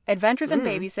me? Adventures in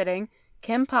Babysitting,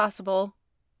 Kim Possible,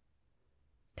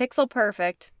 Pixel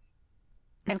Perfect,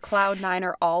 and Cloud 9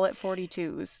 are all at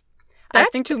 42s.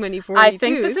 That's too many 42s. I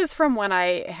think this is from when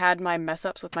I had my mess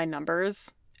ups with my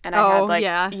numbers. And I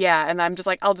had yeah, and I'm just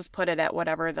like, I'll just put it at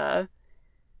whatever the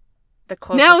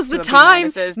closest Now's the time.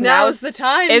 Is. Now's the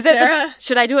time, is Sarah.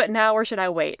 Should I do it now or should I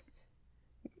wait?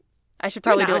 I should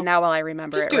probably do it now while I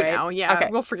remember just it, do right? it now, yeah. Okay.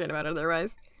 We'll forget about it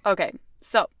otherwise. Okay,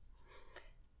 so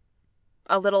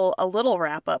a little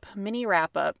wrap up, mini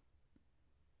wrap up.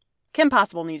 Kim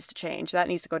Possible needs to change. That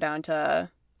needs to go down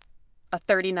to a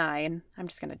 39. I'm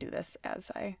just gonna do this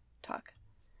as I talk.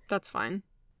 That's fine.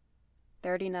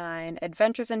 39.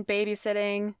 Adventures in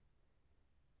Babysitting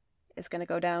is going to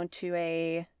go down to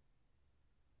a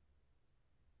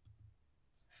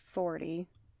 40.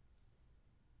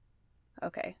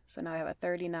 Okay, so now I have a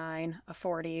 39, a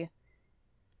 40.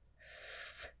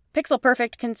 Pixel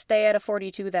Perfect can stay at a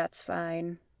 42, that's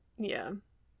fine. Yeah.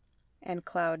 And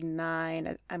Cloud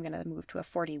 9, I'm going to move to a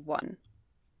 41.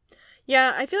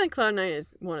 Yeah, I feel like Cloud 9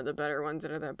 is one of the better ones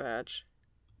out of that batch.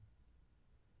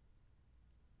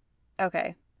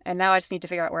 Okay, and now I just need to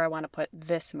figure out where I want to put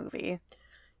this movie.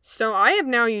 So I have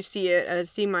Now You See It at a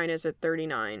C minus at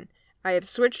 39. I have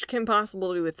switched Kim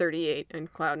Possible to a 38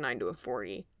 and Cloud 9 to a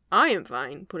 40. I am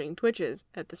fine putting Twitches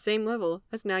at the same level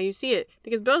as Now You See It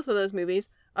because both of those movies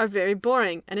are very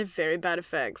boring and have very bad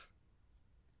effects.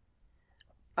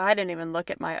 I didn't even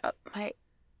look at my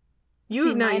You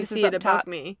have Now You See It above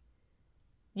me.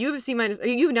 You have C minus.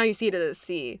 You have Now You See It at a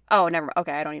C. Oh, never.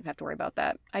 Okay, I don't even have to worry about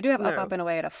that. I do have No. Up and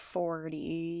Away at a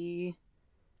 40.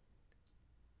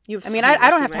 You have I mean, I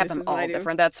don't have to have them all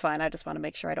different. That's fine. I just want to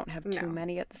make sure I don't have too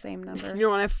many at the same number. You don't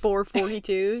want to have 4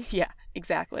 42s? Yeah,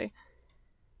 exactly.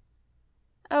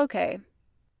 Okay.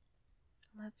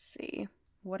 Let's see.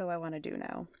 What do I want to do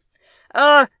now?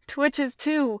 Twitches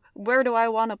 2. Where do I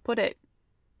want to put it?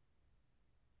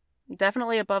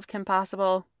 Definitely above Kim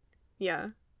Possible. Yeah.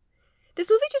 This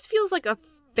movie just feels like a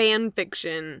fan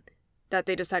fiction that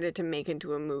they decided to make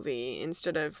into a movie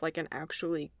instead of like an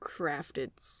actually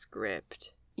crafted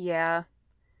script. Yeah.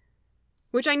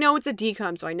 Which I know it's a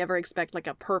decom, so I never expect like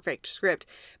a perfect script.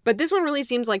 But this one really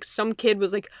seems like some kid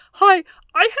was like, "Hi,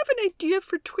 I have an idea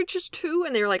for Twitches 2,"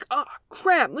 and they were like, "Oh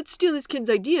crap, let's steal this kid's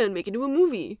idea and make it into a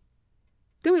movie.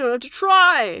 Then we don't have to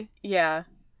try." Yeah.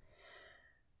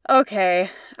 Okay,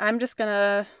 I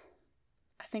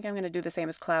think I'm gonna do the same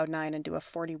as Cloud9 and do a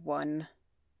 41.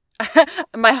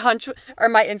 My hunch, or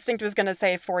my instinct was gonna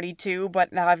say 42,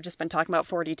 but now I've just been talking about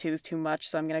 42s too much,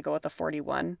 so I'm gonna go with a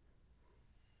 41.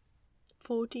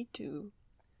 42.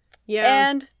 Yeah.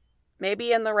 And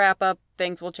maybe in the wrap-up,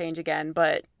 things will change again,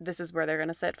 but this is where they're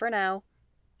gonna sit for now.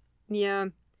 Yeah.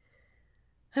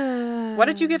 What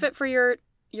did you give it for your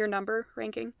number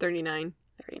ranking? 39.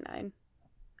 39.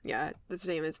 Yeah, the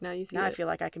same as Now You See Now It. I feel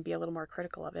like I can be a little more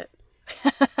critical of it.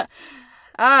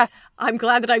 I'm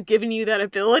glad that I've given you that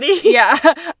ability. Yeah.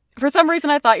 For some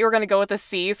reason, I thought you were going to go with a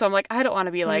C, so I'm like, I don't want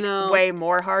to be, No. way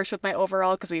more harsh with my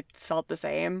overall, because we felt the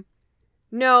same.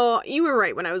 No, you were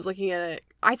right when I was looking at it.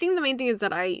 I think the main thing is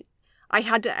that I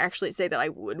had to actually say that I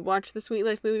would watch the Sweet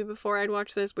Life movie before I'd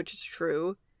watch this, which is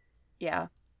true. Yeah.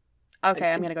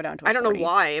 Okay, I'm going to go down to a I don't 40. know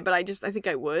why, but I think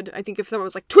I would. I think if someone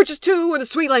was like, Twitches 2 or the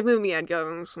Sweet Life movie, I'd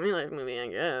go, Sweet Life movie, I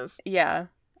guess. Yeah.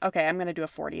 Okay, I'm going to do a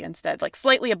 40 instead,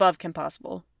 slightly above Kim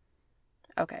Possible.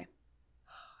 Okay.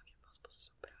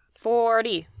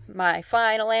 40, my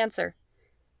final answer.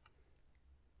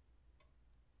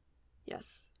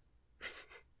 Yes.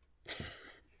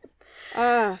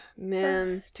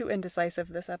 Man. Too indecisive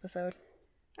this episode.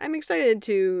 I'm excited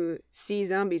to see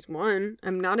Zombies 1.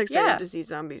 I'm not excited to see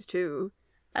Zombies 2.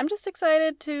 I'm just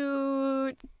excited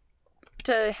to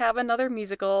have another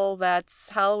musical that's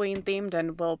Halloween themed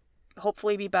and will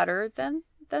hopefully be better than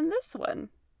this one.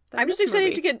 I'm just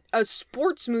excited to get a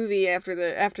sports movie after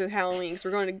the Halloween, because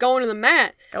we're going to the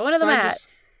mat. Going to the mat.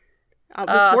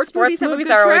 The sports movies have a good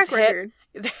track record.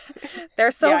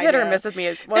 They're so hit or miss with me.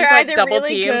 It's one's like double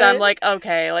really teamed. Good. I'm like,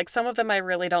 okay, some of them I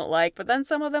really don't like, but then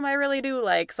some of them I really do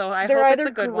like. So I hope it's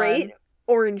a good one. They're either great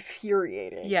or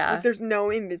infuriating. Yeah, there's no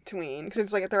in between, because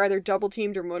it's like they're either double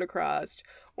teamed or motocrossed,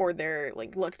 or they're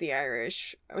like Look the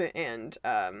Irish and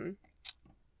the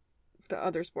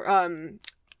other sport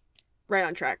Right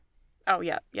on Track. Oh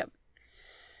yeah, yep.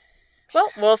 Well,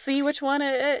 we'll see which one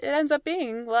it ends up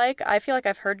being. I feel like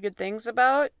I've heard good things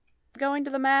about Going to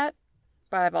the Mat.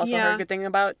 But I've also heard good thing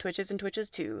about Twitches and Twitches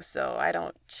too, so I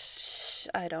don't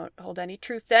hold any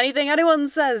truth to anything anyone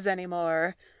says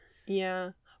anymore. Yeah.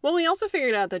 Well, we also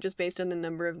figured out that just based on the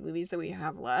number of movies that we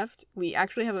have left, we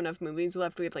actually have enough movies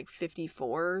left. We have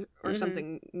 54 or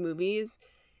something movies.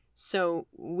 So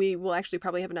we will actually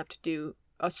probably have enough to do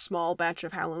a small batch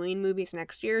of Halloween movies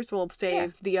next year. So we'll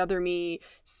save The Other Me,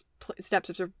 Steps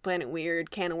of Planet Weird,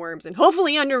 Can of Worms, and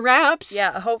hopefully Under Wraps.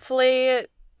 Yeah, hopefully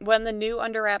when the new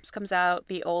Under Wraps comes out,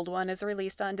 the old one is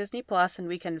released on Disney Plus, and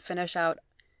we can finish out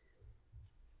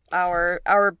our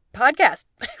podcast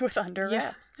with Under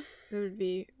Wraps. It would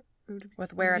be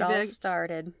with where it all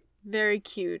started. Very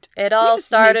cute. It all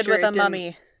started with a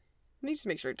mummy. We need to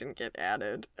make sure it didn't get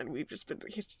added, and we've just been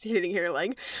sitting here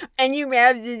and you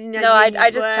Wraps is not. No,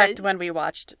 I just checked when we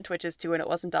watched Twitches 2, and it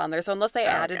wasn't on there. So unless they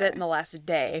added it in the last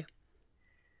day,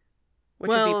 which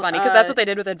would be funny, because that's what they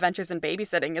did with Adventures in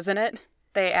Babysitting, isn't it?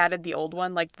 They added the old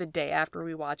one the day after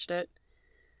we watched it.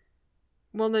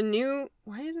 Well,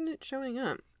 why isn't it showing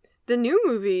up? The new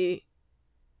movie,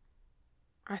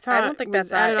 I don't think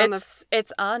that's added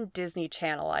it's on Disney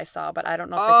Channel, I saw, but I don't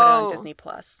know if they put it on Disney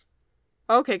Plus.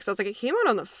 Okay, because I was like, it came out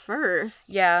on the 1st.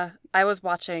 Yeah, I was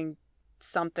watching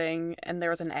something, and there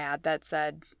was an ad that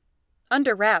said,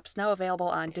 Under Wraps, now available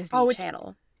on Disney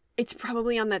Channel. It's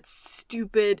probably on that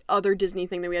stupid other Disney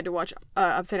thing that we had to watch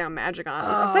Upside Down Magic on.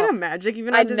 Is Upside Down Magic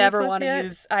even on Disney Plus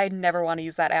yet? I never want to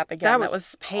use that app again. That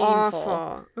was painful.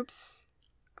 Awful. Oops.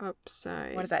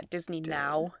 Upside. What is that? Disney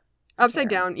Now? Upside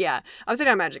Down, yeah. Upside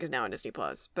Down Magic is now on Disney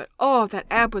Plus. But that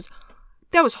app was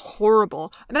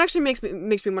horrible. And that actually makes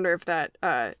me wonder if that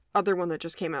other one that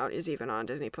just came out is even on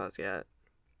Disney Plus yet.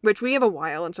 Which we have a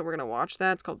while, and so we're gonna watch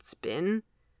that. It's called Spin.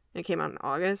 It came out in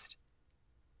August.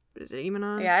 But is it even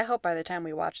on? Yeah, I hope by the time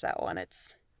we watch that one,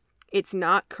 it's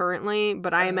not currently,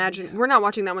 but I imagine we're not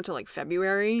watching that one till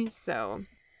February, so.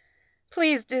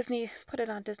 Please, Disney, put it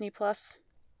on Disney Plus.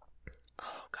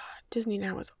 Oh, God. Disney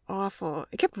Now was awful.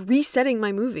 It kept resetting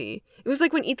my movie. It was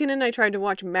like when Ethan and I tried to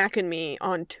watch Mac and Me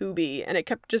on Tubi, and it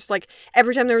kept just like,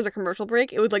 every time there was a commercial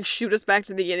break, it would like shoot us back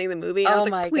to the beginning of the movie. And I was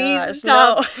like, please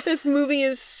stop. No. This movie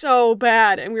is so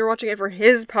bad. And we were watching it for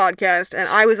his podcast, and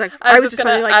I was like, I was just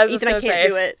finally like, Ethan, I can't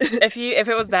do it. If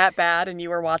it was that bad and you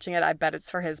were watching it, I bet it's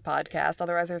for his podcast.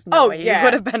 Otherwise, there's no way you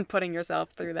would have been putting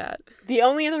yourself through that. The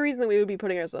only other reason that we would be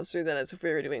putting ourselves through that is if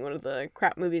we were doing one of the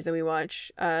crap movies that we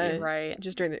watch. Right.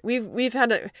 Just during the we've had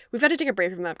to take a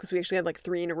break from that because we actually had like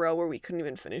 3 in a row where we couldn't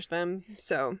even finish them.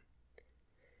 So,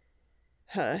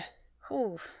 but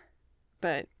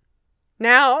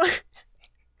now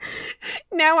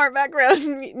our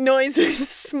background noise is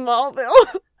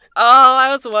Smallville. Oh, I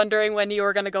was wondering when you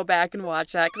were gonna go back and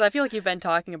watch that because I feel like you've been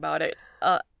talking about it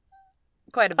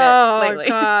quite a bit lately. Oh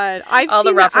God, I've all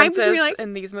seen the references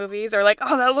in these movies are like,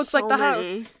 oh, that looks like the house.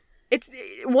 It's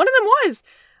one of them was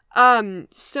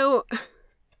so.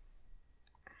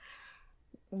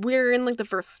 We're in like the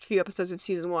first few episodes of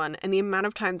season 1, and the amount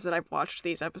of times that I've watched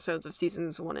these episodes of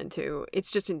seasons 1 and 2, it's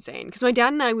just insane. Because my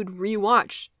dad and I would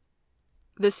rewatch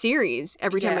the series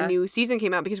every time a new season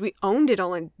came out because we owned it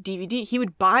all on DVD. He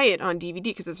would buy it on DVD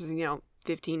because this was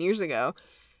 15 years ago,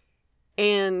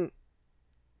 and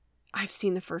I've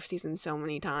seen the first season so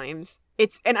many times.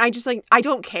 And I just like, I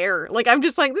don't care. Like, I'm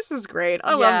just like, this is great.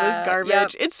 I love this garbage.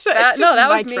 Yep. It's just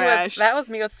my trash. That was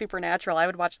me with Supernatural. I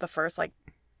would watch the first like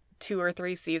 2 or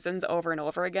 3 seasons over and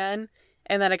over again,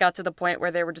 and then it got to the point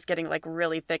where they were just getting like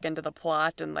really thick into the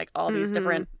plot and like all these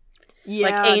different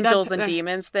like angels and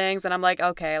demons things, and I'm like,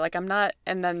 okay, like I'm not,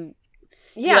 and then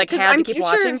you like had to keep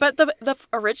watching. But the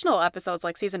original episodes,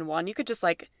 like season 1, you could just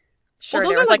like there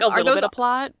was like a little bit of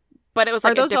plot, but it was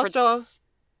like a different.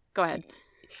 Go ahead.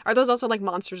 Are those also like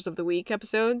Monsters of the Week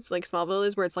episodes, like Smallville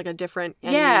is, where it's like a different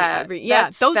those are great.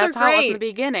 That's how it was in the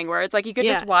beginning, where it's like you could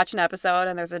just watch an episode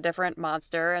and there's a different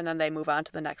monster and then they move on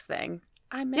to the next thing.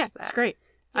 I miss that. It's great.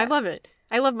 Yeah. I love it.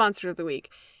 I love Monster of the Week.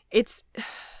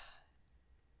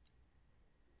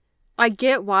 I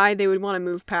get why they would want to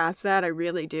move past that. I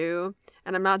really do.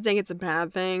 And I'm not saying it's a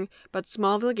bad thing, but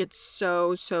Smallville gets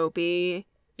so soapy.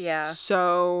 Yeah.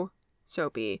 So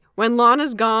soapy. When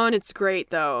Lana's gone, it's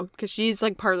great though, because she's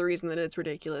like part of the reason that it's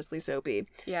ridiculously soapy.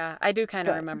 Yeah, I do kind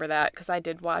of remember that because I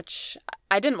didn't watch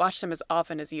them as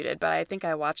often as you did, but I think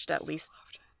I watched at least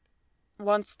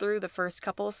once through the first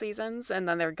couple of seasons, and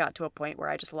then there got to a point where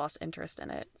I just lost interest in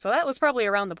it. So that was probably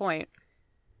around the point.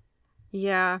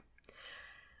 Yeah.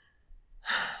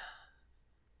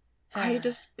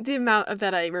 The amount of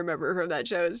that I remember from that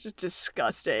show is just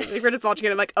disgusting. Like, we're just watching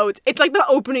it, I'm like, oh, it's like the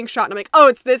opening shot, and I'm like, oh,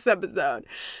 it's this episode.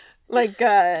 Like,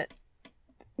 there's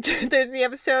the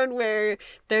episode where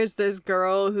there's this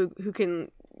girl who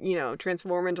can,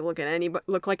 transform into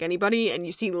look like anybody, and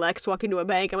you see Lex walk into a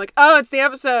bank. I'm like, oh, it's the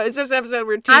episode. It's this episode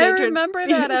where I remember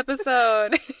that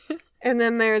episode. And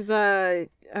then there's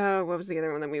what was the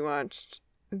other one that we watched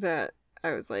that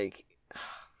I was like,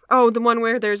 oh, the one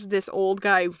where there's this old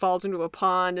guy who falls into a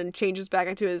pond and changes back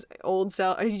into his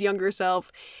younger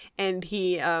self, and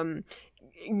he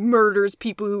murders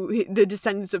the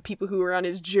descendants of people who were on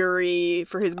his jury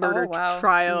for his murder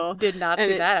trial. Did not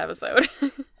see that episode.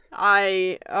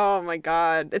 Oh my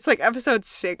God. It's like episode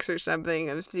 6 or something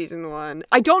of season 1.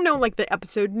 I don't know like the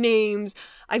episode names.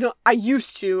 I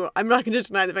used to. I'm not going to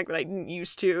deny the fact that I didn't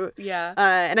used to. Yeah.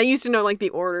 And I used to know like the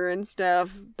order and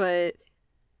stuff, but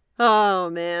oh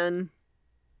man.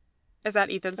 Is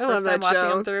that Ethan's first time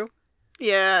watching him through?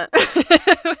 Yeah.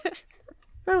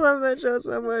 I love that show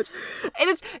so much.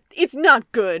 And it's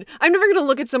not good. I'm never gonna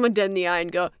look at someone dead in the eye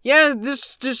and go, yeah,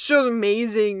 this show's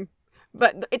amazing.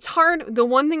 But it's hard. The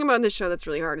one thing about this show that's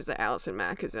really hard is that Allison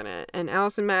Mack is in it. And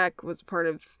Allison Mack was part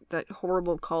of that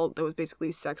horrible cult that was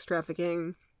basically sex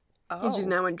trafficking. Oh. And she's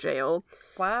now in jail.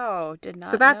 Wow. Did not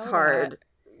know. So that's hard.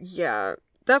 Yeah.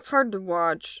 That's hard to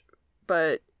watch,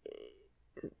 but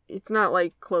it's not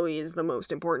like Chloe is the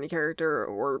most important character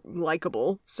or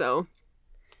likable, so.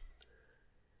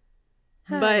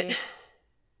 But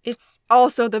it's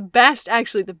also the best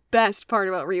part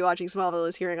about rewatching Smallville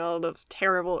is hearing all of those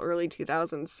terrible early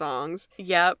 2000s songs.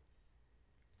 Yep.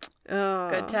 Oh,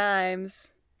 good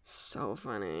times. So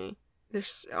funny.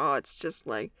 It's just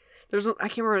like, I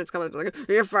can't remember what it's called. It's like,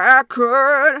 if I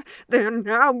could, then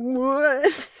I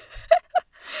would.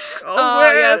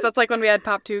 Oh, yes, that's like when we had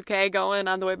Pop 2K going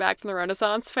on the way back from the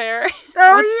Renaissance Fair.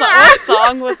 Oh, what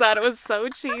song was that? It was so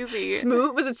cheesy.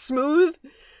 Smooth? Was it Smooth?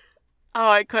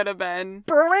 Oh, it could have been.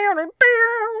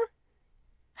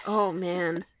 Oh,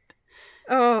 man.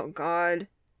 Oh, God.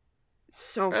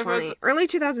 So funny. Early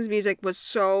 2000s music was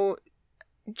so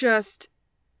just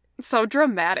So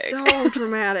dramatic. So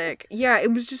dramatic. Yeah,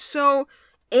 it was just so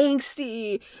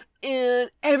angsty, and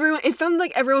it felt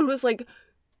like everyone was like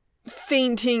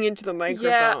fainting into the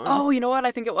microphone. Yeah. Oh, you know what?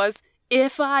 I think it was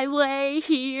If I Lay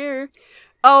Here.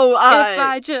 Oh, If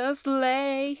I Just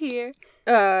Lay Here.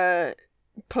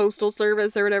 Postal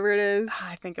Service or whatever it is.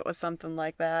 I think it was something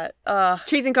like that.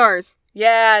 Chasing Cars.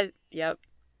 Yeah. Yep.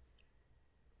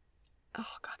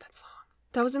 Oh god, that song.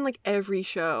 That was in like every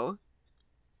show.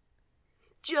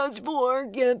 Just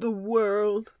forget the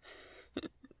world.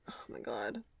 Oh my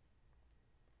god.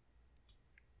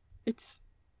 It's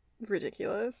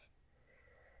ridiculous.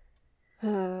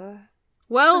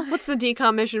 Well, what's the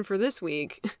decom mission for this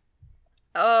week?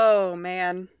 Oh,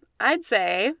 man. I'd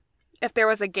say if there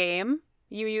was a game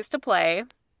you used to play,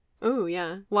 Oh,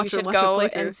 yeah. you should go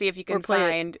and see if you can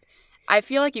find... I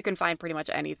feel like you can find pretty much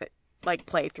anything, like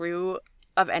playthrough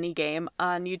of any game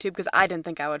on YouTube, because I didn't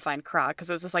think I would find Croc, because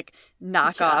it was this like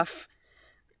knockoff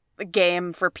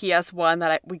game for PS1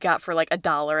 that we got for like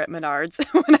 $1 at Menards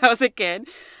when I was a kid.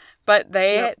 But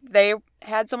they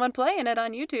had someone playing it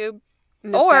on YouTube.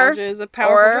 Nostalgia is a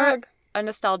powerful drug. A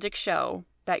nostalgic show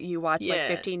that you watched like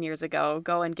 15 years ago.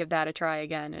 Go and give that a try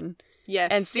again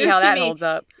and see how that holds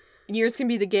up. Yours can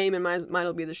be the game and mine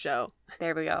will be the show.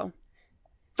 There we go.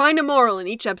 Find a moral in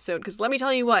each episode, because let me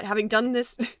tell you what, having done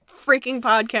this freaking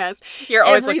podcast, you're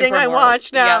always everything looking for I morals.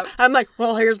 watch now, Yep. I'm like,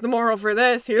 well, here's the moral for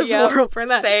this, here's the moral for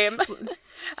that. Same.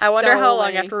 I wonder how long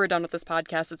funny. after we're done with this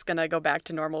podcast it's going to go back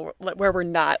to normal, where we're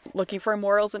not looking for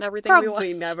morals and everything we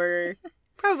Probably watch. never.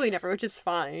 Probably never, which is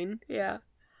fine. Yeah.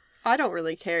 I don't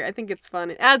really care. I think it's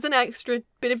fun. It adds an extra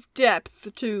bit of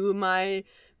depth to my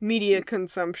media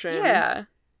consumption. Yeah.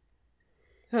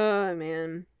 Oh,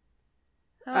 man.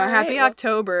 All Happy right,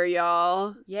 October,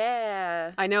 y'all.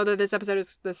 Yeah. I know that this episode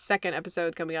is the second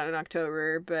episode coming out in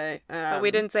October, but... but we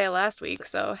didn't say it last week,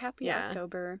 so happy yeah.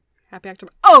 October. Happy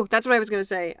October. Oh, that's what I was going to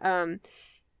say.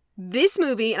 This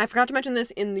movie, and I forgot to mention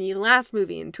this in the last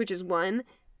movie, in Twitches 1,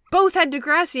 both had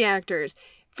Degrassi actors.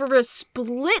 For a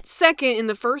split second in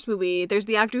the first movie, there's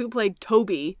the actor who played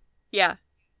Toby. Yeah.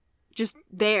 Just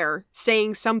there,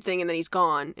 saying something, and then he's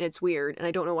gone, and it's weird, and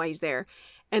I don't know why he's there.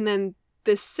 And then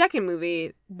the second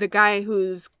movie, the guy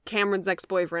who's Cameron's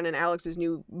ex-boyfriend and Alex's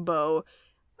new beau,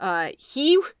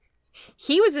 he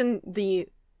was in the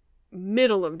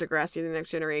middle of Degrassi The Next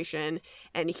Generation,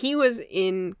 and he was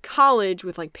in college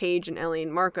with like Paige and Ellie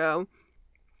and Marco,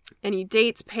 and he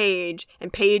dates Paige,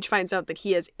 and Paige finds out that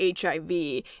he has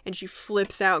HIV, and she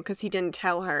flips out because he didn't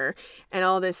tell her, and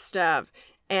all this stuff.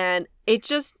 And it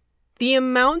just, the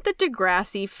amount that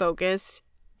Degrassi focused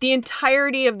the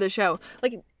entirety of the show,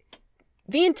 like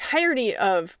the entirety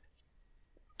of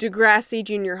Degrassi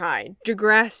Junior High,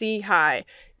 Degrassi High,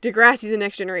 Degrassi The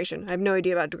Next Generation. I have no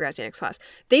idea about Degrassi Next Class.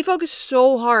 They focus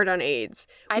so hard on AIDS.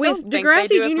 I With don't think Degrassi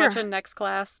they do Junior as much in Next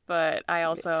Class, but I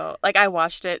also, like, I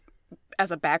watched it as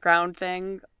a background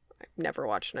thing, Never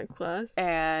watched Next Class.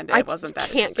 and I wasn't that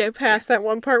can't interesting. get past that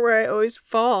one part where I always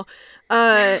fall.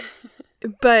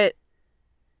 But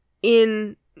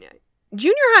in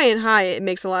Junior High and High, it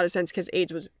makes a lot of sense because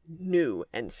AIDS was new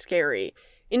and scary.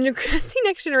 In Degrassi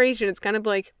Next Generation, it's kind of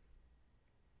like,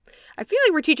 I feel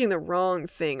like we're teaching the wrong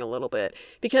thing a little bit,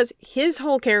 because his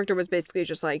whole character was basically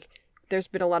just like, there's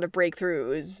been a lot of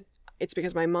breakthroughs. It's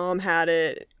because my mom had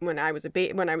it when I was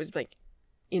when I was like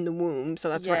in the womb, so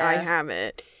that's why I have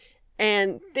it.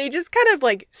 And they just kind of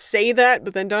like say that,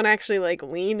 but then don't actually like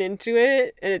lean into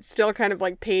it, and it's still kind of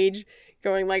like Paige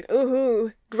going like,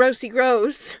 ooh, grossy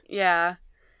gross. Yeah.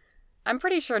 I'm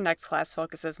pretty sure Next Class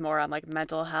focuses more on like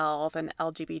mental health and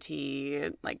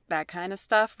LGBT, like that kind of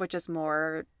stuff, which is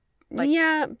more like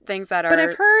things that are. But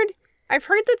I've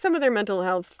heard that some of their mental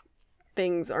health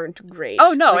things aren't great.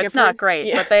 Oh no, like, it's not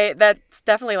great, but that's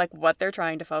definitely like what they're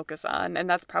trying to focus on, and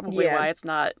that's probably why it's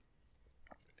not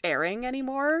airing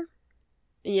anymore.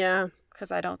 Yeah. Because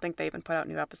I don't think they even put out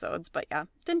new episodes, but yeah,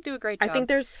 didn't do a great job. I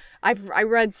think I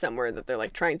read somewhere that they're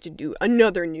like trying to do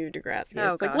another new Degrassi.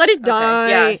 Oh, it's like, gosh. let it die.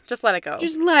 Okay. Yeah, just let it go.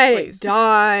 Just let Please. it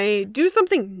die. Do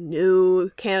something new,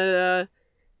 Canada.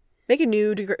 Make a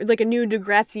new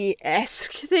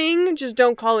Degrassi-esque thing. Just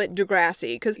don't call it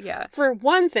Degrassi. Because for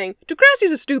one thing,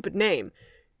 Degrassi's a stupid name.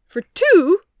 For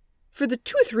the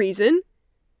tooth reason,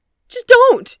 just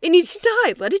don't. It needs to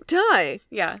die. Let it die.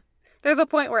 Yeah. There's a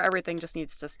point where everything just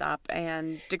needs to stop,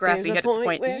 and Degrassi hit its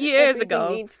point years ago.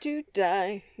 Everything needs to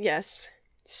die. Yes.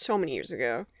 So many years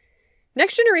ago.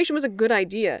 Next Generation was a good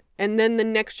idea. And then the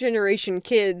Next Generation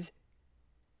kids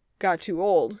got too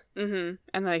old. Mm-hmm.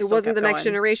 And then it wasn't the Next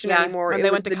Generation anymore. When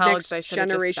they went to college, they should have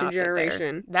just stopped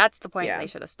generation. it there. That's the point they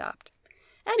should have stopped.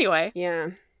 Anyway. Yeah.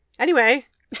 Anyway,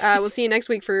 we'll see you next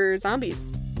week for zombies.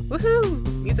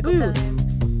 Woohoo! Musical Woo. time.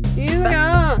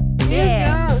 Musical.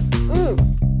 Yeah. Musical. Ooh.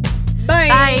 Bye.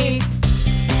 Bye.